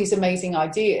got all these amazing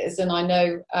ideas and I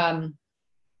know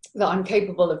that I'm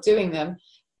capable of doing them,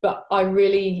 but I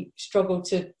really struggled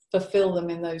to fulfill them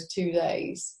in those 2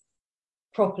 days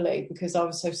properly because I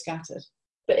was so scattered.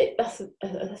 But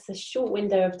that's a short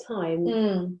window of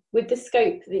time with the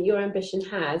scope that your ambition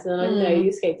has, and I know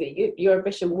the scope that your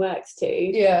ambition works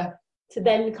to. Yeah. To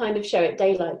then kind of show it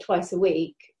daylight twice a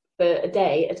week for a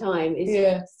day at a time is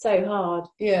so hard.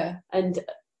 Yeah. And do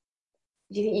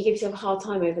you think you give yourself a hard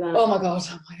time over that? Oh my God,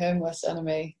 I'm my own worst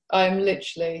enemy. I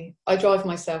drive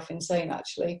myself insane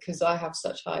actually, because I have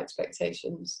such high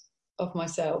expectations of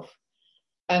myself.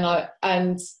 And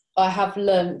I have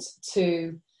learnt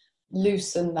to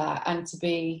loosen that and to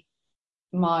be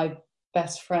my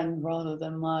best friend rather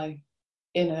than my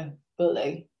inner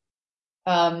bully.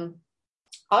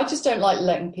 I just don't like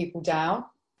letting people down.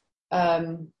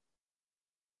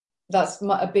 That's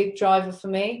a big driver for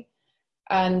me.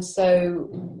 And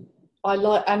so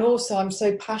and also I'm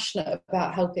so passionate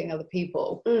about helping other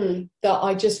people that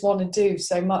I just want to do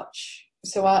so much.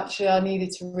 So actually I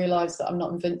needed to realise that I'm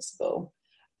not invincible.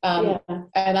 And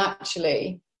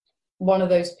actually one of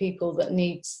those people that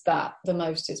needs that the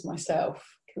most is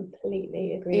myself.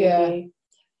 Completely agree with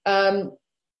you.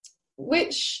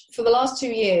 Which for the last 2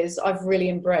 years I've really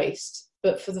embraced.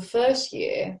 But for the first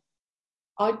year,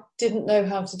 I didn't know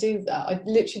how to do that. I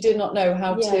literally did not know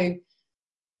how to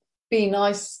be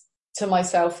nice to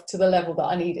myself to the level that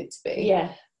I needed to be.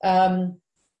 Yeah.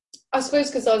 I suppose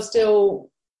because I was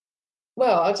still,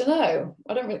 well, I don't know.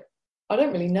 I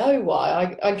don't really know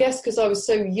why. I guess because I was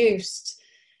so used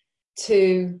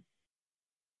to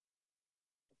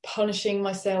punishing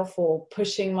myself or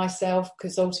pushing myself,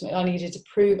 because ultimately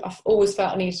I've always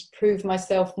felt I needed to prove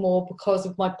myself more because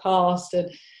of my past,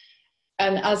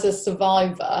 and as a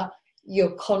survivor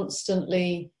you're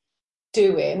constantly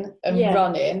doing and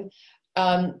running,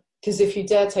 because if you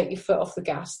dare take your foot off the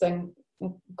gas then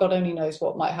God only knows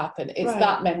what might happen. It's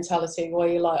that mentality where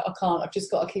you're like, I can't, I've just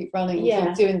got to keep running,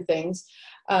 keep doing things,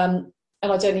 and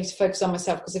I don't need to focus on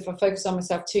myself, because if I focus on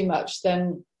myself too much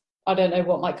then I don't know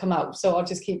what might come out, so I'll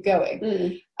just keep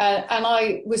going. And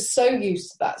I was so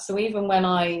used to that. So even when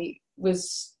I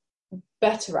was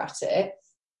better at it,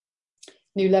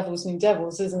 new levels, new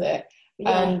devils, isn't it?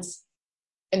 Yeah. And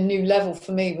a new level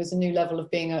for me was a new level of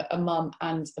being a mum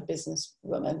and a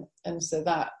businesswoman. And so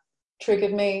that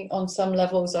triggered me on some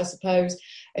levels, I suppose.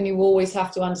 And you always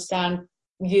have to understand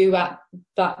you at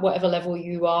that whatever level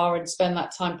you are and spend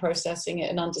that time processing it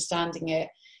and understanding it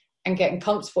and getting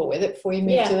comfortable with it before you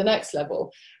move to the next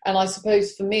level. And I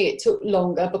suppose for me it took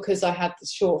longer because I had the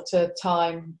shorter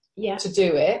time to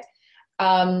do it.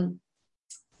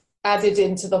 Added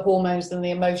into the hormones and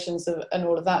the emotions and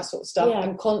all of that sort of stuff,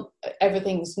 and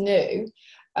everything's new.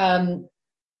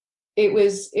 It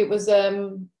was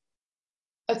a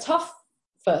tough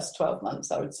first 12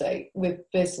 months, I would say, with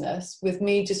business, with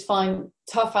me just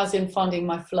tough as in finding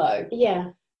my flow.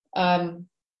 Yeah.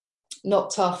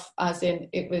 Not tough as in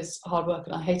it was hard work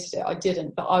and I hated it. I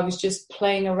didn't, but I was just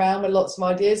playing around with lots of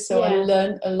ideas. So I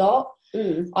learned a lot.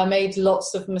 I made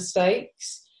lots of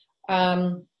mistakes,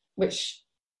 which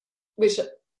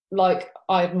like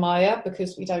I admire,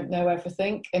 because we don't know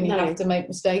everything and you have to make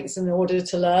mistakes in order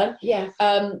to learn. Yeah.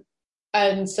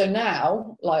 And so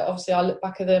now, like, obviously I look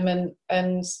back at them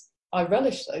and I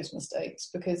relish those mistakes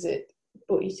because it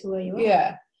brought you to where you are.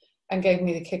 Yeah. And gave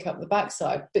me the kick up the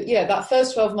backside. But yeah, that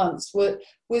first 12 months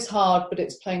was hard, but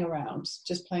it's playing around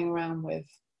with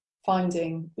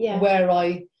finding where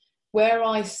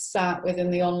I sat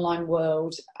within the online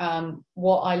world,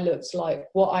 what I looked like,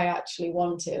 what I actually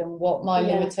wanted, and what my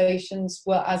limitations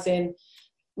were, as in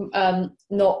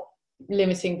not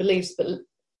limiting beliefs, but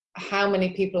how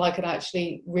many people I could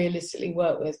actually realistically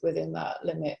work with within that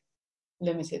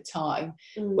limited time,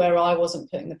 where I wasn't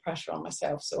putting the pressure on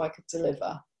myself so I could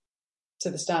deliver to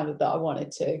the standard that I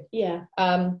wanted to. Yeah.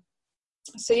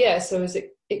 So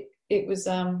it was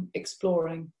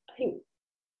exploring. I think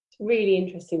it's really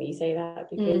interesting that you say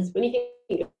that, because when you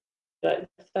think of like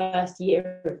the first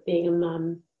year of being a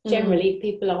mum, generally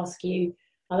people ask you,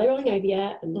 are they rolling over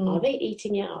yet? And are they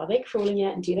eating yet? Are they crawling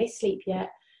yet? And do they sleep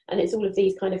yet? And it's all of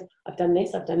these kind of, I've done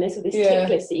this, or this tick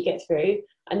list that you get through.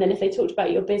 And then if they talked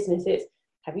about your business, it's,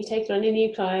 have you taken on any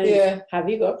new clients? Yeah. Have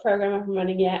you got a program up and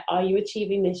running yet? Are you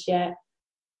achieving this yet?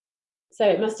 So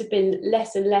it must have been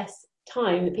less and less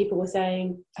time that people were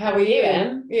saying, how are you,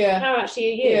 Em? Yeah. How actually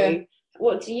are you? Yeah.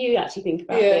 What do you actually think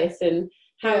about this? And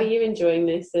how are you enjoying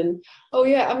this? And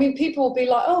I mean, people will be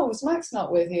like, oh, was Max not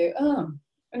with you? And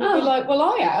you'll be like, well,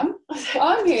 I am.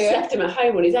 I'm here. Just left him at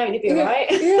home on his own, he'd be all right.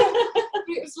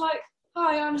 It was like,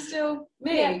 hi, I'm still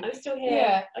me. Yeah, I'm still here.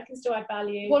 Yeah. I can still add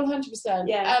value. 100%.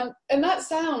 Yeah. And that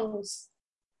sounds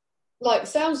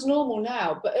normal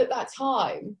now, but at that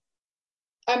time,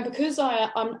 and because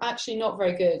I'm actually not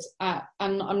very good at,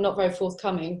 and I'm not very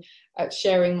forthcoming at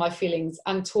sharing my feelings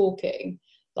and talking,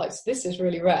 like, so this is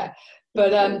really rare,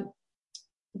 but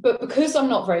because I'm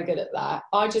not very good at that,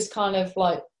 I just kind of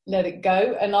like let it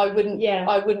go, and I wouldn't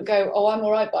go, oh, I'm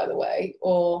all right, by the way,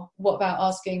 or what about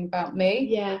asking about me?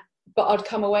 Yeah. But I'd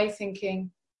come away thinking,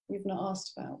 you've not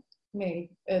asked about me,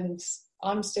 and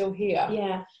I'm still here.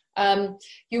 Yeah.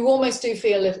 You almost do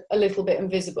feel a little bit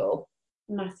invisible.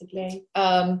 Massively.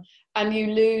 And you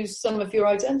lose some of your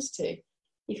identity.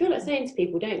 You feel like saying to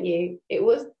people, don't you, it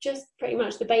was just pretty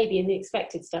much the baby and the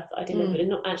expected stuff that I delivered, and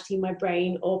not actually my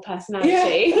brain or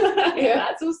personality.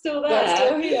 That's all still there. That's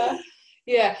still here.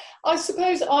 Yeah. I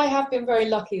suppose I have been very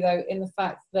lucky, though, in the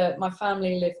fact that my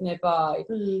family live nearby,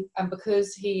 and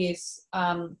because he is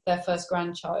their first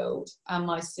grandchild, and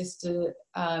my sister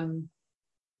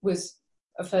was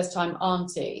a first-time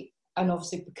auntie, and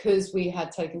obviously because we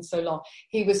had taken so long,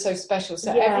 he was so special.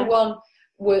 So everyone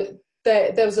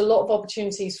there was a lot of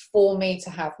opportunities for me to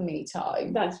have me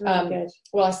time. That's really good.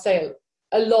 Well, I say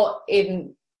a lot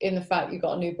in the fact you've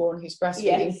got a newborn who's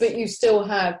breastfeeding, but you still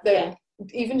have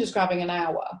even just grabbing an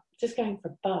hour. Just going for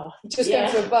a bath.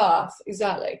 Going for a bath,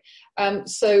 exactly.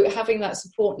 So having that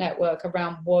support network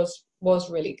around was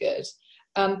really good.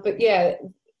 But yeah,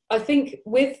 I think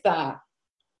with that,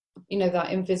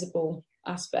 that invisible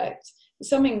aspect, it's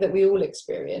something that we all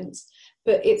experience,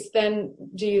 but it's then,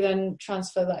 do you then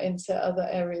transfer that into other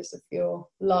areas of your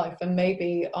life? And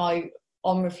maybe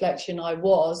on reflection, I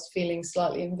was feeling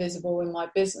slightly invisible in my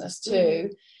business too.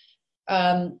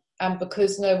 And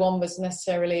because no one was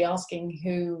necessarily asking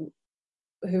who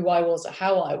I was or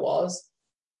how I was,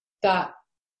 that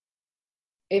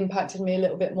impacted me a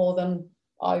little bit more than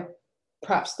I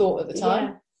perhaps thought at the time.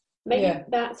 Yeah. Maybe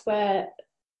that's where,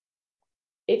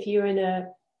 if you're in a,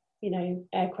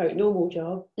 air quote, normal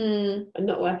job and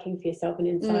not working for yourself and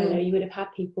in silo, you would have had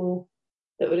people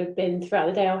that would have been throughout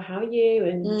the day, oh, how are you?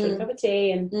 And do you want a cup of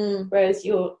tea? And whereas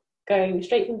you're going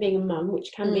straight from being a mum,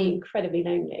 which can be incredibly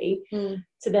lonely,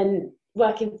 to then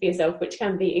working for yourself, which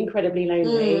can be incredibly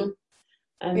lonely.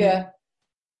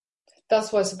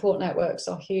 That's why support networks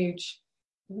are huge.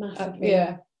 Massively.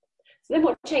 So then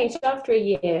what changed after a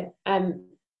year?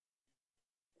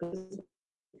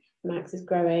 Max is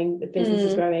growing, the business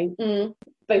is growing.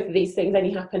 Both of these things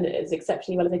only happen as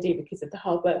exceptionally well as they do because of the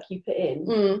hard work you put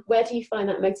in. Where do you find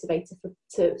that motivator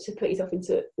to put yourself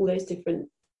into all those different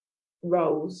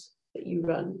roles that you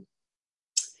run?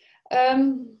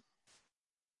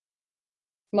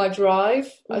 My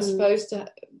drive, I suppose,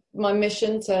 my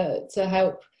mission to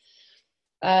help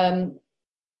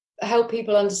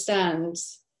people understand.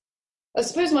 I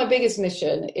suppose my biggest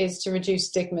mission is to reduce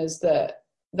stigmas that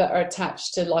that are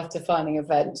attached to life-defining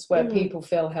events where people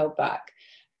feel held back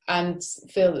and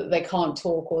feel that they can't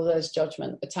talk or there's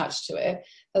judgment attached to it.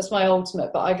 That's my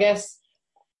ultimate. But I guess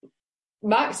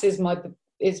Max is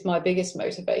my biggest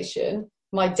motivation.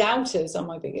 My doubters are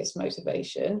my biggest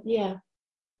motivation. Yeah.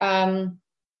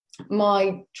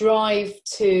 My drive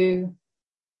to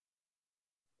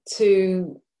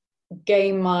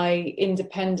gain my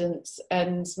independence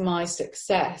and my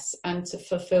success and to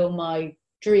fulfill my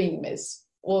dream is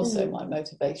also my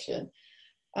motivation.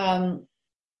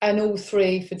 And all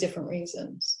three for different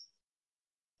reasons,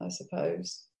 I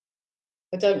suppose.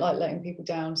 I don't like letting people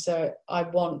down, so I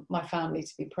want my family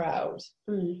to be proud.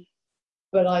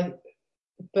 But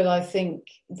I think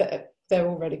that they're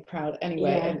already proud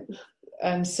anyway. Yeah.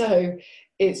 And so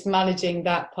it's managing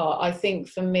that part. I think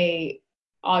for me,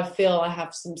 I feel I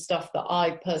have some stuff that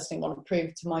I personally want to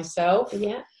prove to myself.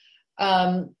 Yeah.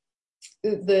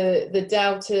 The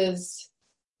doubters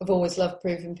have always loved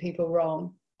proving people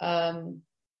wrong.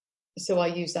 So I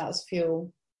use that as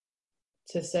fuel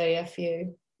to say F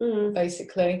you,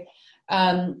 basically.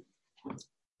 On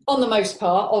the most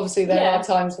part, obviously there are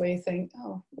times where you think,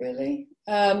 oh, really?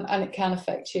 And it can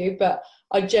affect you. But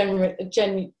I generally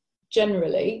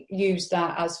use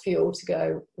that as fuel to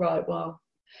go, right, well,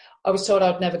 I was told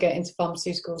I'd never get into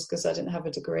pharmaceuticals because I didn't have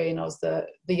a degree, and I was the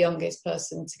youngest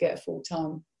person to get a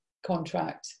full-time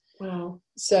contract. Wow.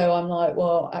 So I'm like,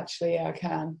 well, actually, yeah, I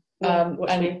can.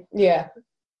 Watch me. Yeah.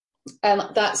 And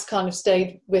that's kind of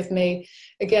stayed with me.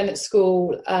 Again, at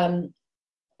school,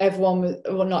 everyone was,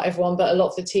 well, not everyone, but a lot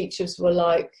of the teachers were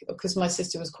like, because my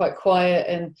sister was quite quiet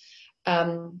and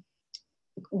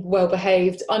well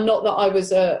behaved. I'm not that I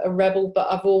was a rebel, but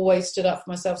I've always stood up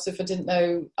for myself. So if I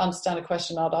didn't understand a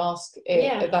question, I'd ask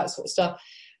it, that sort of stuff.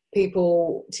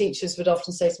 Teachers would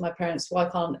often say to my parents, why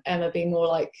can't Emma be more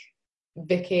like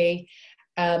Vicky?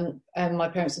 And my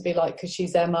parents would be like, because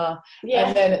she's Emma.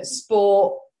 And then at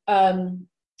sport,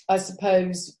 I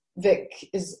suppose Vic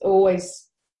is always,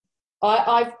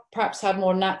 I've perhaps had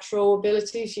more natural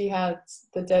ability. She had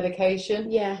the dedication.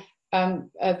 Yeah.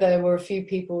 There were a few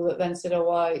people that then said,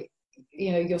 oh,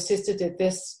 your sister did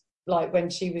this like when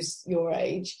she was your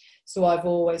age. So I've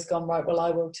always gone, right, well,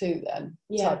 I will too then,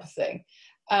 type of thing.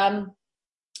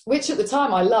 Which at the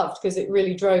time I loved because it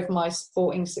really drove my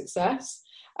sporting success.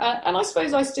 And I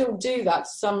suppose I still do that to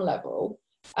some level.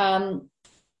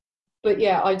 But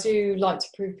yeah, I do like to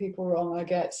prove people wrong. I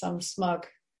get some smug,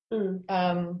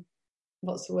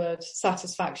 what's the word,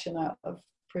 satisfaction out of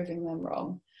proving them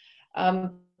wrong.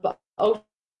 But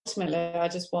ultimately, I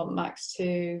just want Max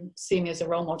to see me as a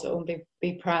role model and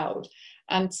be proud,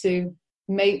 and to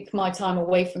make my time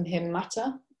away from him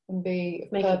matter and be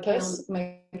make purpose,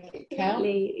 make it count.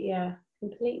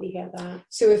 Completely get that.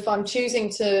 So if I'm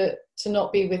choosing to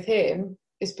not be with him,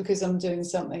 it's because I'm doing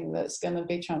something that's going to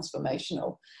be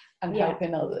transformational and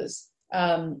helping others.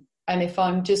 And if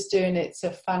I'm just doing it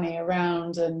to fanny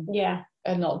around and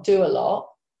not do a lot,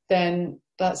 then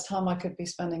that's time I could be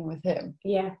spending with him.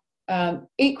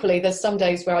 Equally, there's some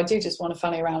days where I do just want to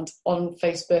fanny around on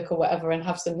Facebook or whatever and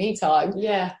have some me time.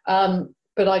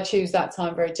 But I choose that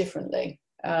time very differently.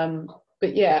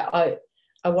 But yeah,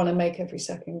 I want to make every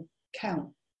second count,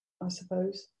 I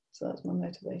suppose. So that's my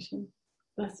motivation.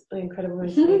 That's an incredible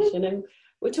motivation. And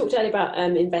we talked earlier about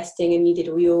investing, and you did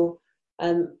all your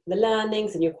the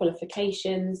learnings and your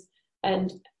qualifications.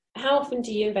 And how often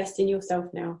do you invest in yourself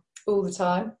now? All the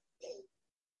time.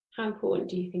 How important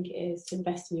do you think it is to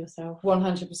invest in yourself?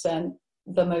 100%,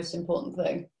 the most important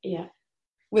thing. Yeah.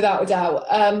 Without a doubt.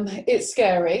 It's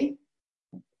scary,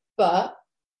 but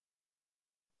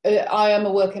I am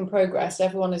a work in progress.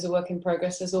 Everyone is a work in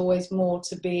progress. There's always more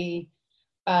to be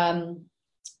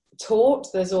taught.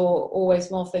 There's always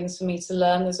more things for me to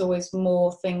learn. There's always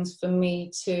more things for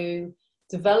me to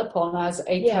develop on as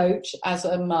a coach, as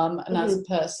a mum, and as a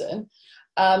person.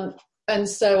 And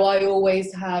so I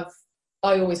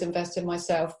always invest in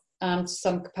myself to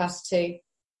some capacity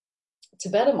to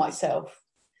better myself.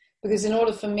 Because in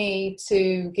order for me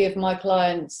to give my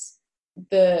clients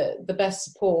the best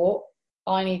support,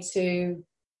 I need to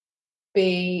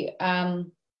be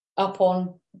up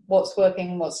on what's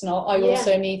working and what's not. I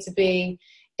also need to be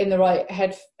in the right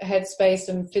headspace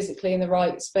and physically in the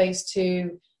right space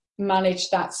to manage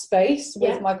that space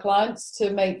with my clients,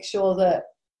 to make sure that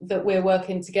we're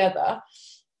working together.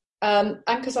 And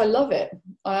because I love it.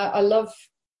 I love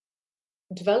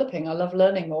developing. I love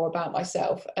learning more about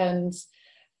myself. And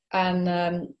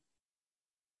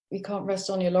you can't rest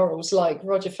on your laurels. Like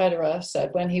Roger Federer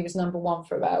said when he was number one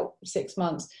for about 6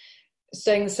 months,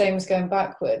 staying the same as going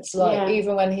backwards. Like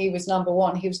even when he was number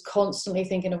one, he was constantly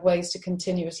thinking of ways to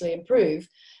continuously improve.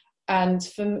 And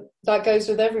that goes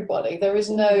with everybody. There is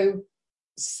no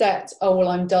set, oh, well,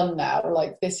 I'm done now.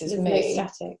 Like, this is me. No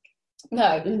static.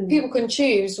 No, people can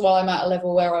choose while I'm at a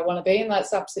level where I want to be, and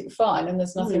that's absolutely fine. And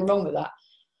there's nothing wrong with that.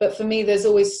 But for me, there's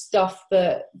always stuff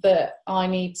that I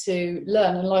need to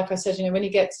learn. And like I said, you know, when you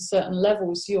get to certain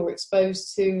levels, you're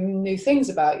exposed to new things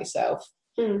about yourself.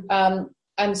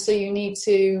 And so you need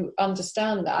to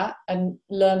understand that and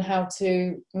learn how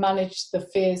to manage the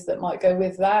fears that might go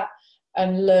with that,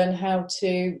 and learn how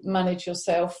to manage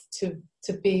yourself to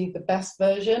be the best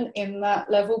version in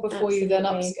that level before you then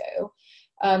upscale.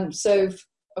 So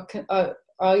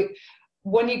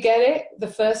when you get it, the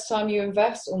first time you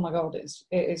invest, oh my God, it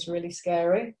is really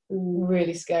scary,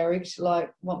 really scary. Because you're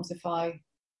like, what happens if I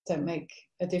don't make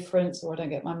a difference, or I don't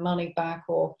get my money back,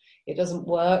 or it doesn't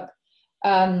work?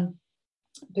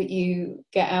 But you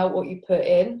get out what you put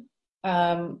in.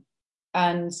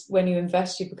 And when you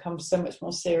invest, you become so much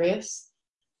more serious.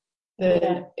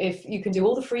 If you can do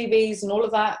all the freebies and all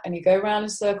of that, and you go around in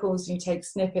circles and you take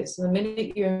snippets, and the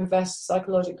minute you invest,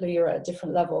 psychologically you're at a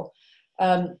different level.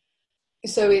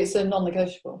 So it's a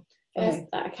non-negotiable. There's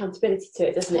that accountability to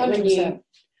it, doesn't it? 100%.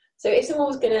 So if someone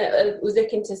was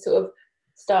looking to sort of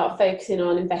start focusing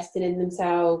on investing in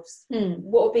themselves,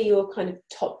 what would be your kind of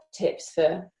top tips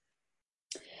for?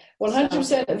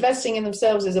 100% investing in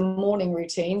themselves is a morning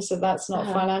routine, so that's not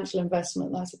a financial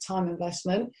investment, that's a time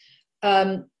investment.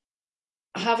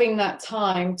 Having that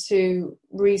time to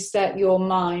reset your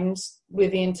mind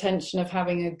with the intention of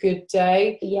having a good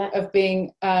day, of being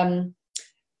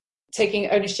taking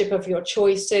ownership of your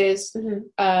choices,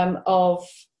 of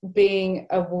being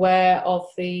aware of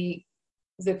the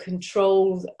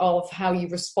control of how you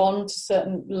respond to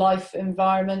certain life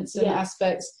environments and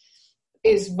aspects,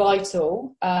 is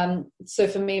vital. So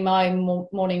for me, my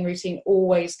morning routine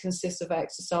always consists of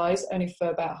exercise, only for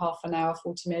about half an hour,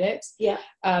 40 minutes.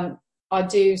 I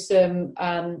do some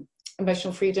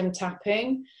emotional freedom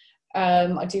tapping.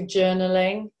 I do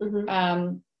journaling.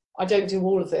 I don't do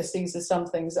all of this. These are some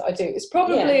things that I do. It's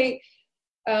probably,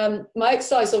 my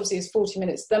exercise obviously is 40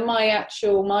 minutes. Then my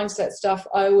actual mindset stuff,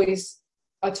 I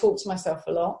talk to myself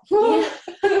a lot.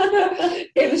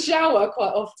 In the shower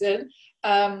quite often.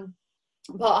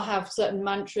 But I have certain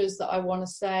mantras that I want to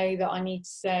say, that I need to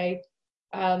say.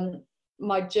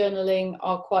 My journaling,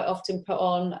 I'll quite often put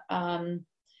on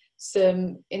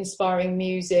some inspiring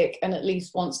music, and at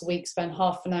least once a week spend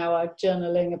half an hour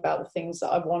journaling about the things that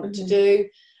I want to do.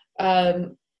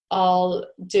 I'll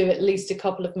do at least a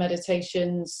couple of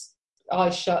meditations,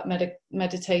 eyes shut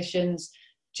meditations,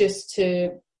 just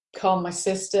to calm my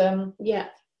system.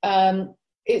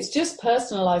 It's just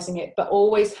personalizing it, but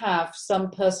always have some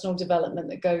personal development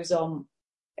that goes on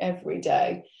every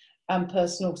day, and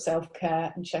personal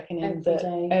self-care and checking in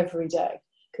every day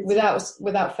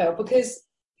without fail, because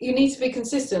you need to be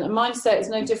consistent. And mindset is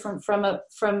no different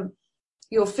from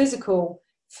your physical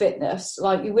fitness.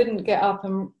 Like, you wouldn't get up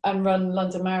and run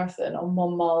London Marathon on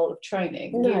 1 mile of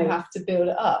training. You have to build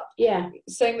it up.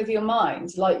 Same with your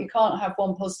mind. Like, you can't have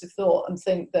one positive thought and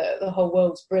think that the whole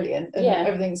world's brilliant and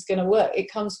everything's going to work.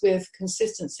 It comes with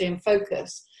consistency and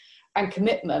focus and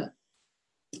commitment.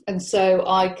 And so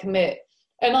I commit,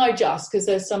 and I adjust, because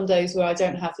there's some days where I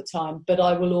don't have the time, but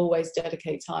I will always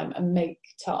dedicate time and make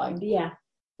time.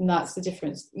 And that's the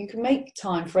difference. You can make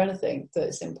time for anything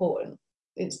that's important.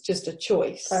 It's just a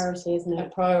choice. Priority, isn't it? A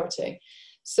priority.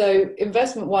 So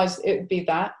investment wise, it would be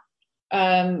that,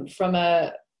 from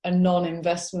a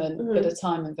non-investment, but a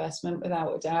time investment,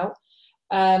 without a doubt.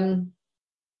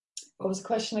 What was the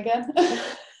question again?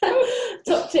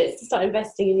 Top tips to start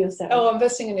investing in yourself. Oh,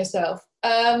 investing in yourself.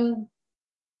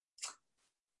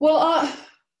 Well,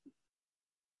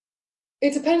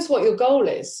 it depends what your goal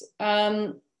is.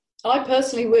 I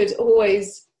personally would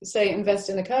always say invest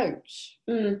in a coach.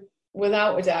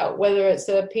 Without a doubt, whether it's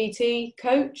a PT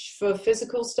coach for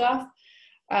physical stuff,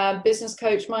 business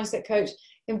coach, mindset coach,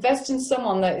 invest in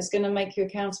someone that is going to make you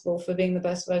accountable for being the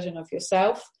best version of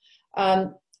yourself.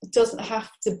 It doesn't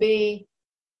have to be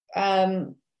a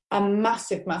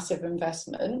massive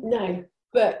investment. No.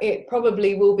 But it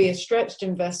probably will be a stretched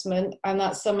investment, and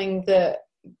that's something that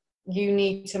you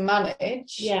need to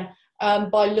manage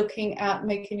by looking at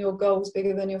making your goals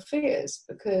bigger than your fears,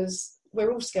 because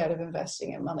we're all scared of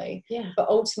investing in money. But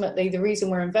ultimately, the reason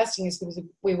we're investing is because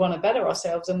we want to better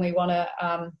ourselves, and we want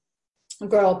to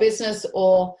grow our business,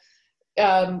 or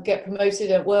get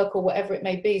promoted at work, or whatever it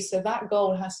may be. So that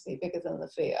goal has to be bigger than the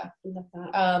fear. I love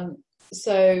that.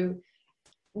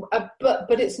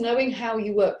 But it's knowing how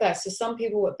you work best. So some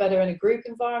people work better in a group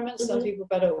environment. Some people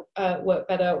work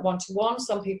better one-to-one.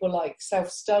 Some people like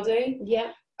self-study.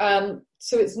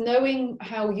 So it's knowing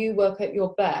how you work at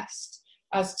your best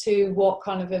as to what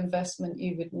kind of investment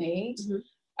you would need.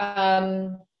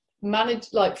 Manage,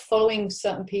 like following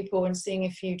certain people and seeing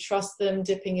if you trust them,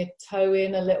 dipping your toe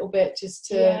in a little bit just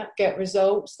to get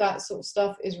results. That sort of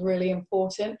stuff is really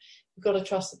important. You've got to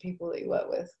trust the people that you work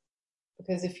with,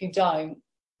 because if you don't,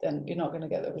 then you're not going to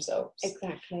get the results.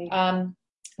 Exactly.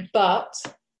 But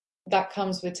that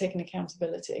comes with taking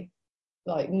accountability.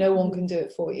 Like no one can do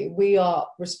it for you. We are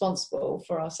responsible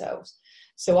for ourselves.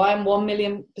 So I am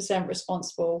 1,000,000%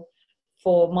 responsible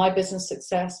for my business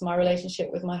success, my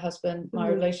relationship with my husband, my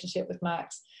relationship with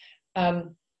Max,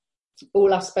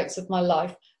 all aspects of my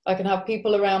life. I can have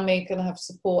people around me, can have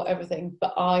support, everything,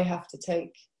 but I have to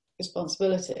take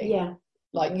responsibility. Yeah.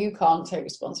 Like you can't take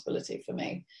responsibility for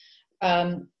me.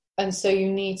 And so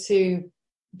you need to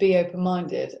be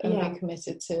open-minded and be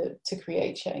committed to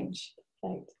create change.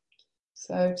 Right.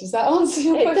 So does that answer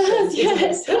your question? It does,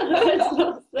 yes.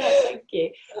 Thank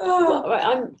you.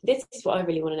 This is what I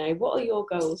really want to know. What are your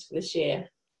goals for this year?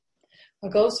 My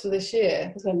goals for this year?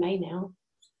 Because we're May now.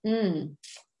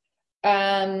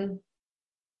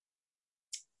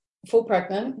 Fall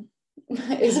pregnant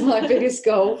is my biggest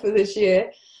goal for this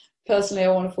year. Personally, I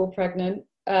want to fall pregnant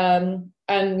and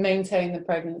maintain the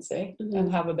pregnancy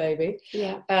and have a baby.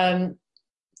 Yeah.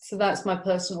 So that's my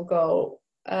personal goal.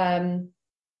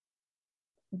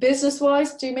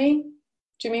 Business-wise, do you mean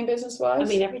business-wise? I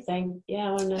mean everything. Yeah,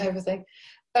 I want to know. Everything.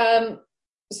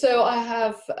 So I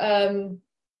have,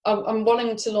 I'm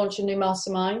wanting to launch a new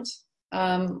mastermind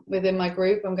within my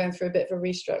group. I'm going through a bit of a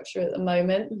restructure at the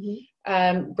moment.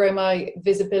 Grow my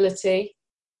visibility.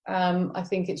 I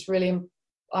think it's really,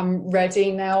 I'm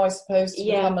ready now, I suppose, to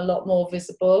become a lot more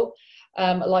visible.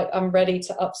 I'm ready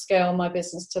to upscale my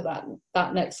business to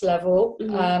that next level.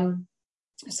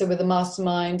 So with the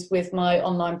mastermind, with my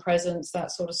online presence, that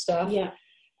sort of stuff. Yeah.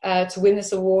 To win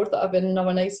this award that I've been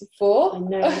nominated for. I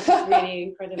know, it's really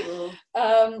incredible.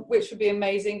 Which would be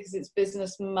amazing because it's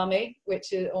Business Mummy,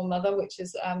 or Mother, which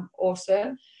is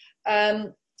awesome.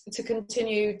 To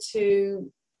continue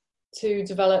to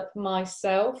develop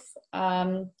myself.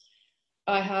 I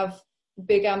have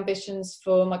big ambitions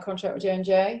for my contract with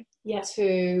J&J. Yeah.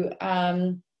 To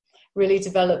really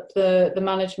develop the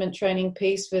management training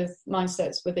piece with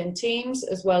mindsets within teams,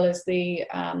 as well as the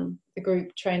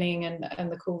group training and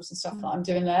the calls and stuff that I'm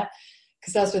doing there.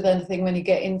 Because as with anything, when you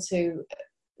get into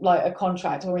like a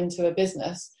contract or into a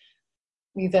business,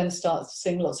 you then start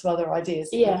seeing lots of other ideas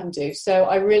that you can do. So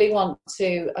I really want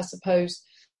to, I suppose,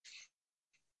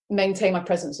 maintain my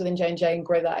presence within J&J and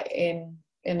grow that in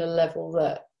a level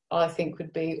that I think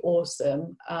would be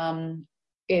awesome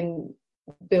in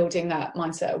building that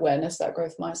mindset awareness, that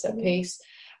growth mindset piece,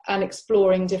 and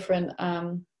exploring different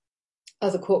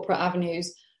other corporate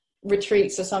avenues.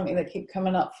 Retreats are something that keep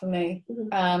coming up for me.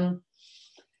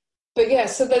 But yeah,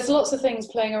 so there's lots of things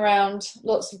playing around,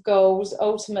 lots of goals.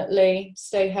 Ultimately,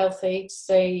 stay healthy,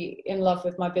 stay in love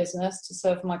with my business, to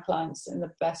serve my clients in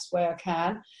the best way I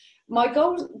can. My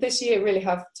goals this year really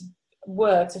are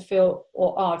to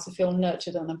feel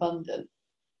nurtured and abundant.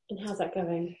 And how's that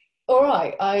going? All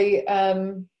right,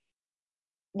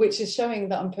 which is showing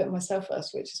that I'm putting myself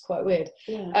first, which is quite weird.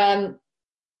 Yeah.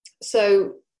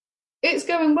 So it's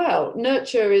going well.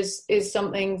 Nurture is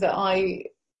something that I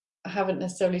haven't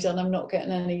necessarily done. I'm not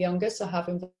getting any younger, so I have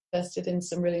invested in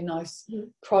some really nice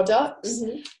products,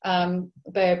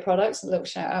 Bayer products. A little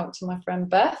shout out to my friend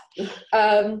Beth.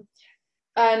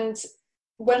 And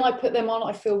when I put them on,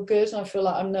 I feel good and I feel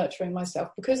like I'm nurturing myself.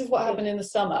 Because of what happened in the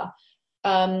summer,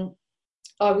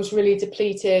 I was really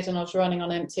depleted and I was running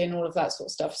on empty and all of that sort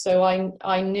of stuff. So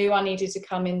I knew I needed to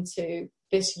come into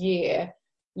this year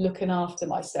looking after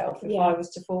myself. If I was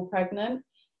to fall pregnant,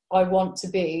 I want to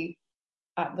be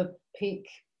at the peak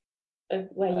of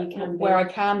where I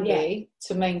can be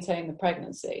to maintain the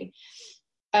pregnancy.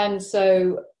 And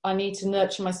so I need to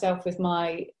nurture myself with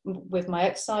my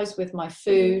exercise, with my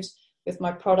food, with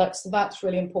my products. So that's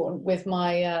really important. With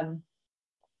my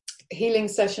healing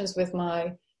sessions, with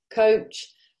my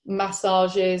coach,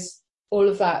 massages, all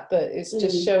of that is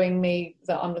just showing me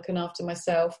that I'm looking after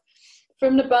myself.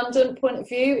 From an abundant point of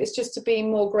view, it's just to be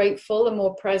more grateful and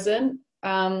more present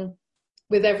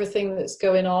with everything that's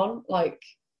going on, like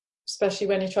especially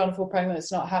when you're trying to fall pregnant,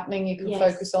 it's not happening, you can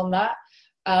focus on that.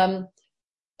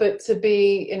 But to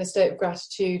be in a state of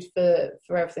gratitude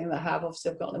for everything that I have.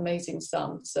 Obviously I've got an amazing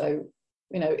son, so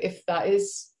if that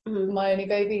is my only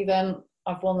baby, then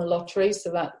I've won the lottery,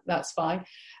 so that's fine.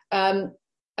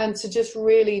 And to just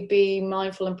really be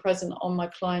mindful and present on my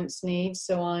clients' needs,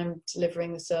 so I'm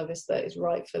delivering the service that is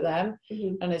right for them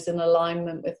and is in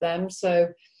alignment with them. So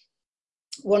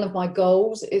one of my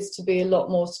goals is to be a lot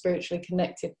more spiritually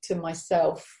connected to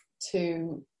myself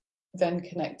to then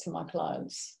connect to my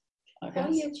clients. How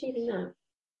are you achieving that?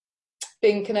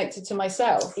 Being connected to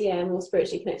myself. Yeah, more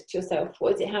spiritually connected to yourself.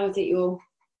 What is it? How is it you're...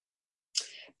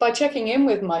 By checking in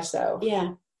with myself.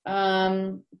 Yeah.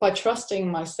 By trusting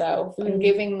myself and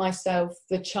giving myself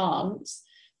the chance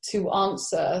to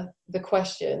answer the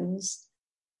questions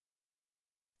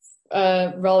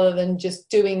rather than just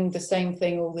doing the same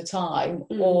thing all the time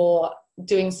or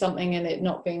doing something and it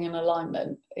not being in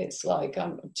alignment. It's like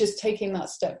I'm just taking that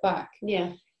step back.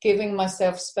 Yeah. Giving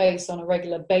myself space on a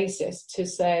regular basis to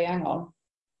say, hang on,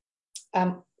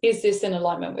 is this in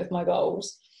alignment with my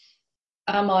goals?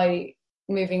 Am I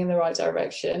moving in the right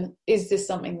direction? Is this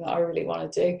something that I really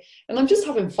want to do? And I'm just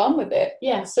having fun with it.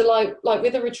 Yeah. So like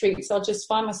with the retreats, I'll just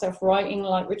find myself writing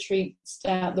like retreats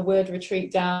down, the word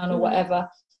retreat down or whatever,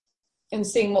 and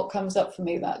seeing what comes up for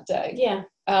me that day. Yeah.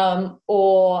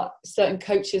 Or certain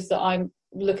coaches that I'm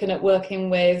looking at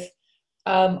working with,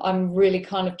 I'm really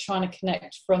kind of trying to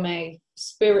connect from a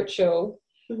spiritual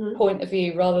point of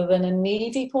view rather than a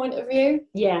needy point of view.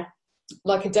 Yeah.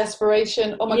 Like a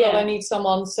desperation, oh my God, I need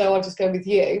someone, so I'll just go with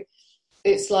you.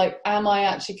 It's like, am I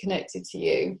actually connected to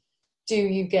you? Do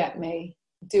you get me?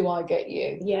 Do I get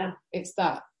you? Yeah. It's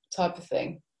that type of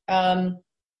thing. And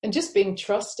just being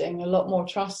trusting, a lot more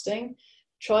trusting.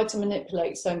 Try to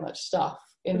manipulate so much stuff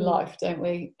in life, don't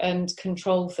we? And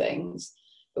control things.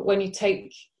 But when you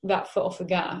take that foot off the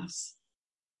gas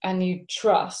and you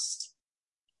trust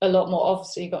a lot more,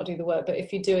 obviously you've got to do the work, but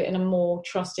if you do it in a more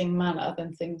trusting manner,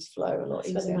 then things flow a lot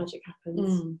easier. That's where the magic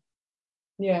happens.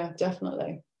 Yeah,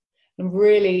 definitely. And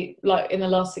really, like in the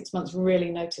last 6 months,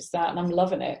 really noticed that, and I'm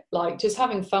loving it. Like just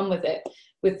having fun with it,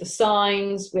 with the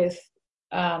signs, with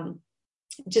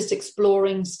just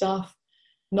exploring stuff,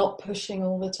 not pushing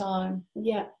all the time.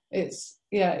 Yeah. It's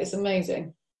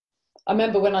amazing. I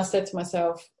remember when I said to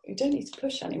myself, you don't need to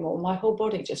push anymore. My whole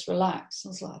body just relaxed. I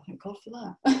was like, thank God for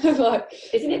that. Like,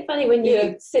 isn't it funny when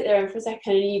you sit there and for a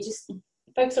second and you just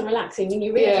focus on relaxing and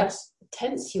you realise how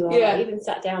tense you are, like even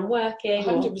sat down working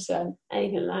 100%.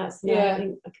 Anything like that. So no, I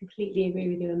think I completely agree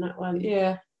with you on that one.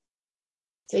 Yeah.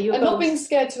 So not being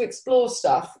scared to explore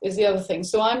stuff is the other thing.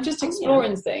 So I'm just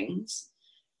exploring things.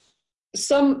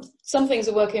 Some things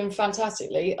are working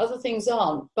fantastically, other things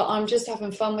aren't, but I'm just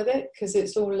having fun with it because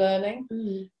it's all learning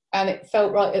and it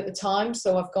felt right at the time,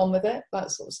 so I've gone with it,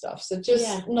 that sort of stuff. So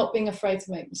just not being afraid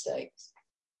to make mistakes.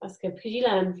 That's good, because you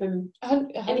learn from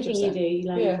 100%. anything you do, you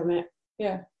learn from it.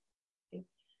 Yeah.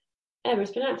 Emma,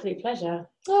 it's been an absolute pleasure.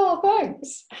 Oh,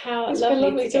 thanks. It's been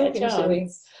lovely to get a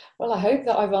chance. Well, I hope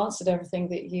that I've answered everything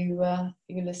that you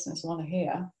listeners want to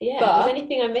hear. Yeah, if there's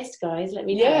anything I missed, guys, let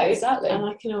me know. Yeah, exactly. And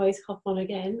I can always hop on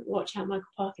again. Watch out, Michael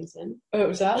Parkinson. Oh,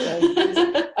 exactly.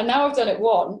 And now I've done it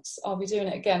once, I'll be doing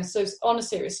it again. So on a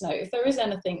serious note, if there is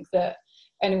anything that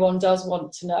anyone does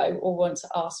want to know or want to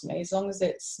ask me, as long as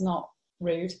it's not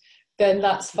rude, then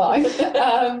that's fine.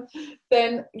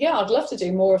 Then I'd love to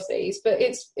do more of these, but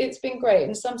it's been great.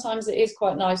 And sometimes it is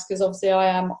quite nice because obviously I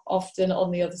am often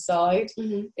on the other side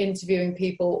interviewing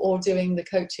people or doing the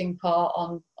coaching part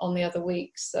on the other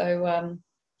weeks. So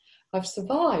I've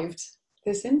survived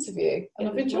this interview and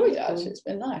I've enjoyed it, actually. It's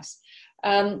been nice.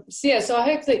 So I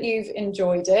hope that you've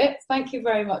enjoyed it. Thank you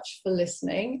very much for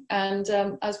listening. And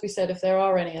as we said, if there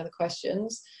are any other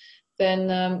questions,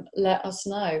 then let us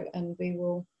know and we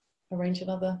will arrange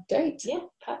another date. Yeah,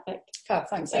 perfect. Fab,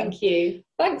 thanks. Thank you.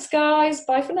 Thanks, guys.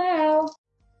 Bye for now.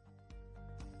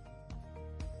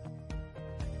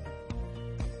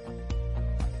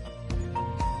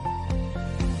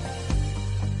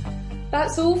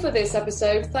 That's all for this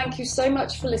episode. Thank you so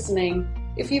much for listening.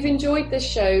 If you've enjoyed this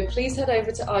show, please head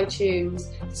over to iTunes,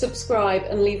 subscribe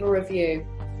and leave a review.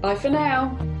 Bye for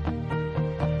now.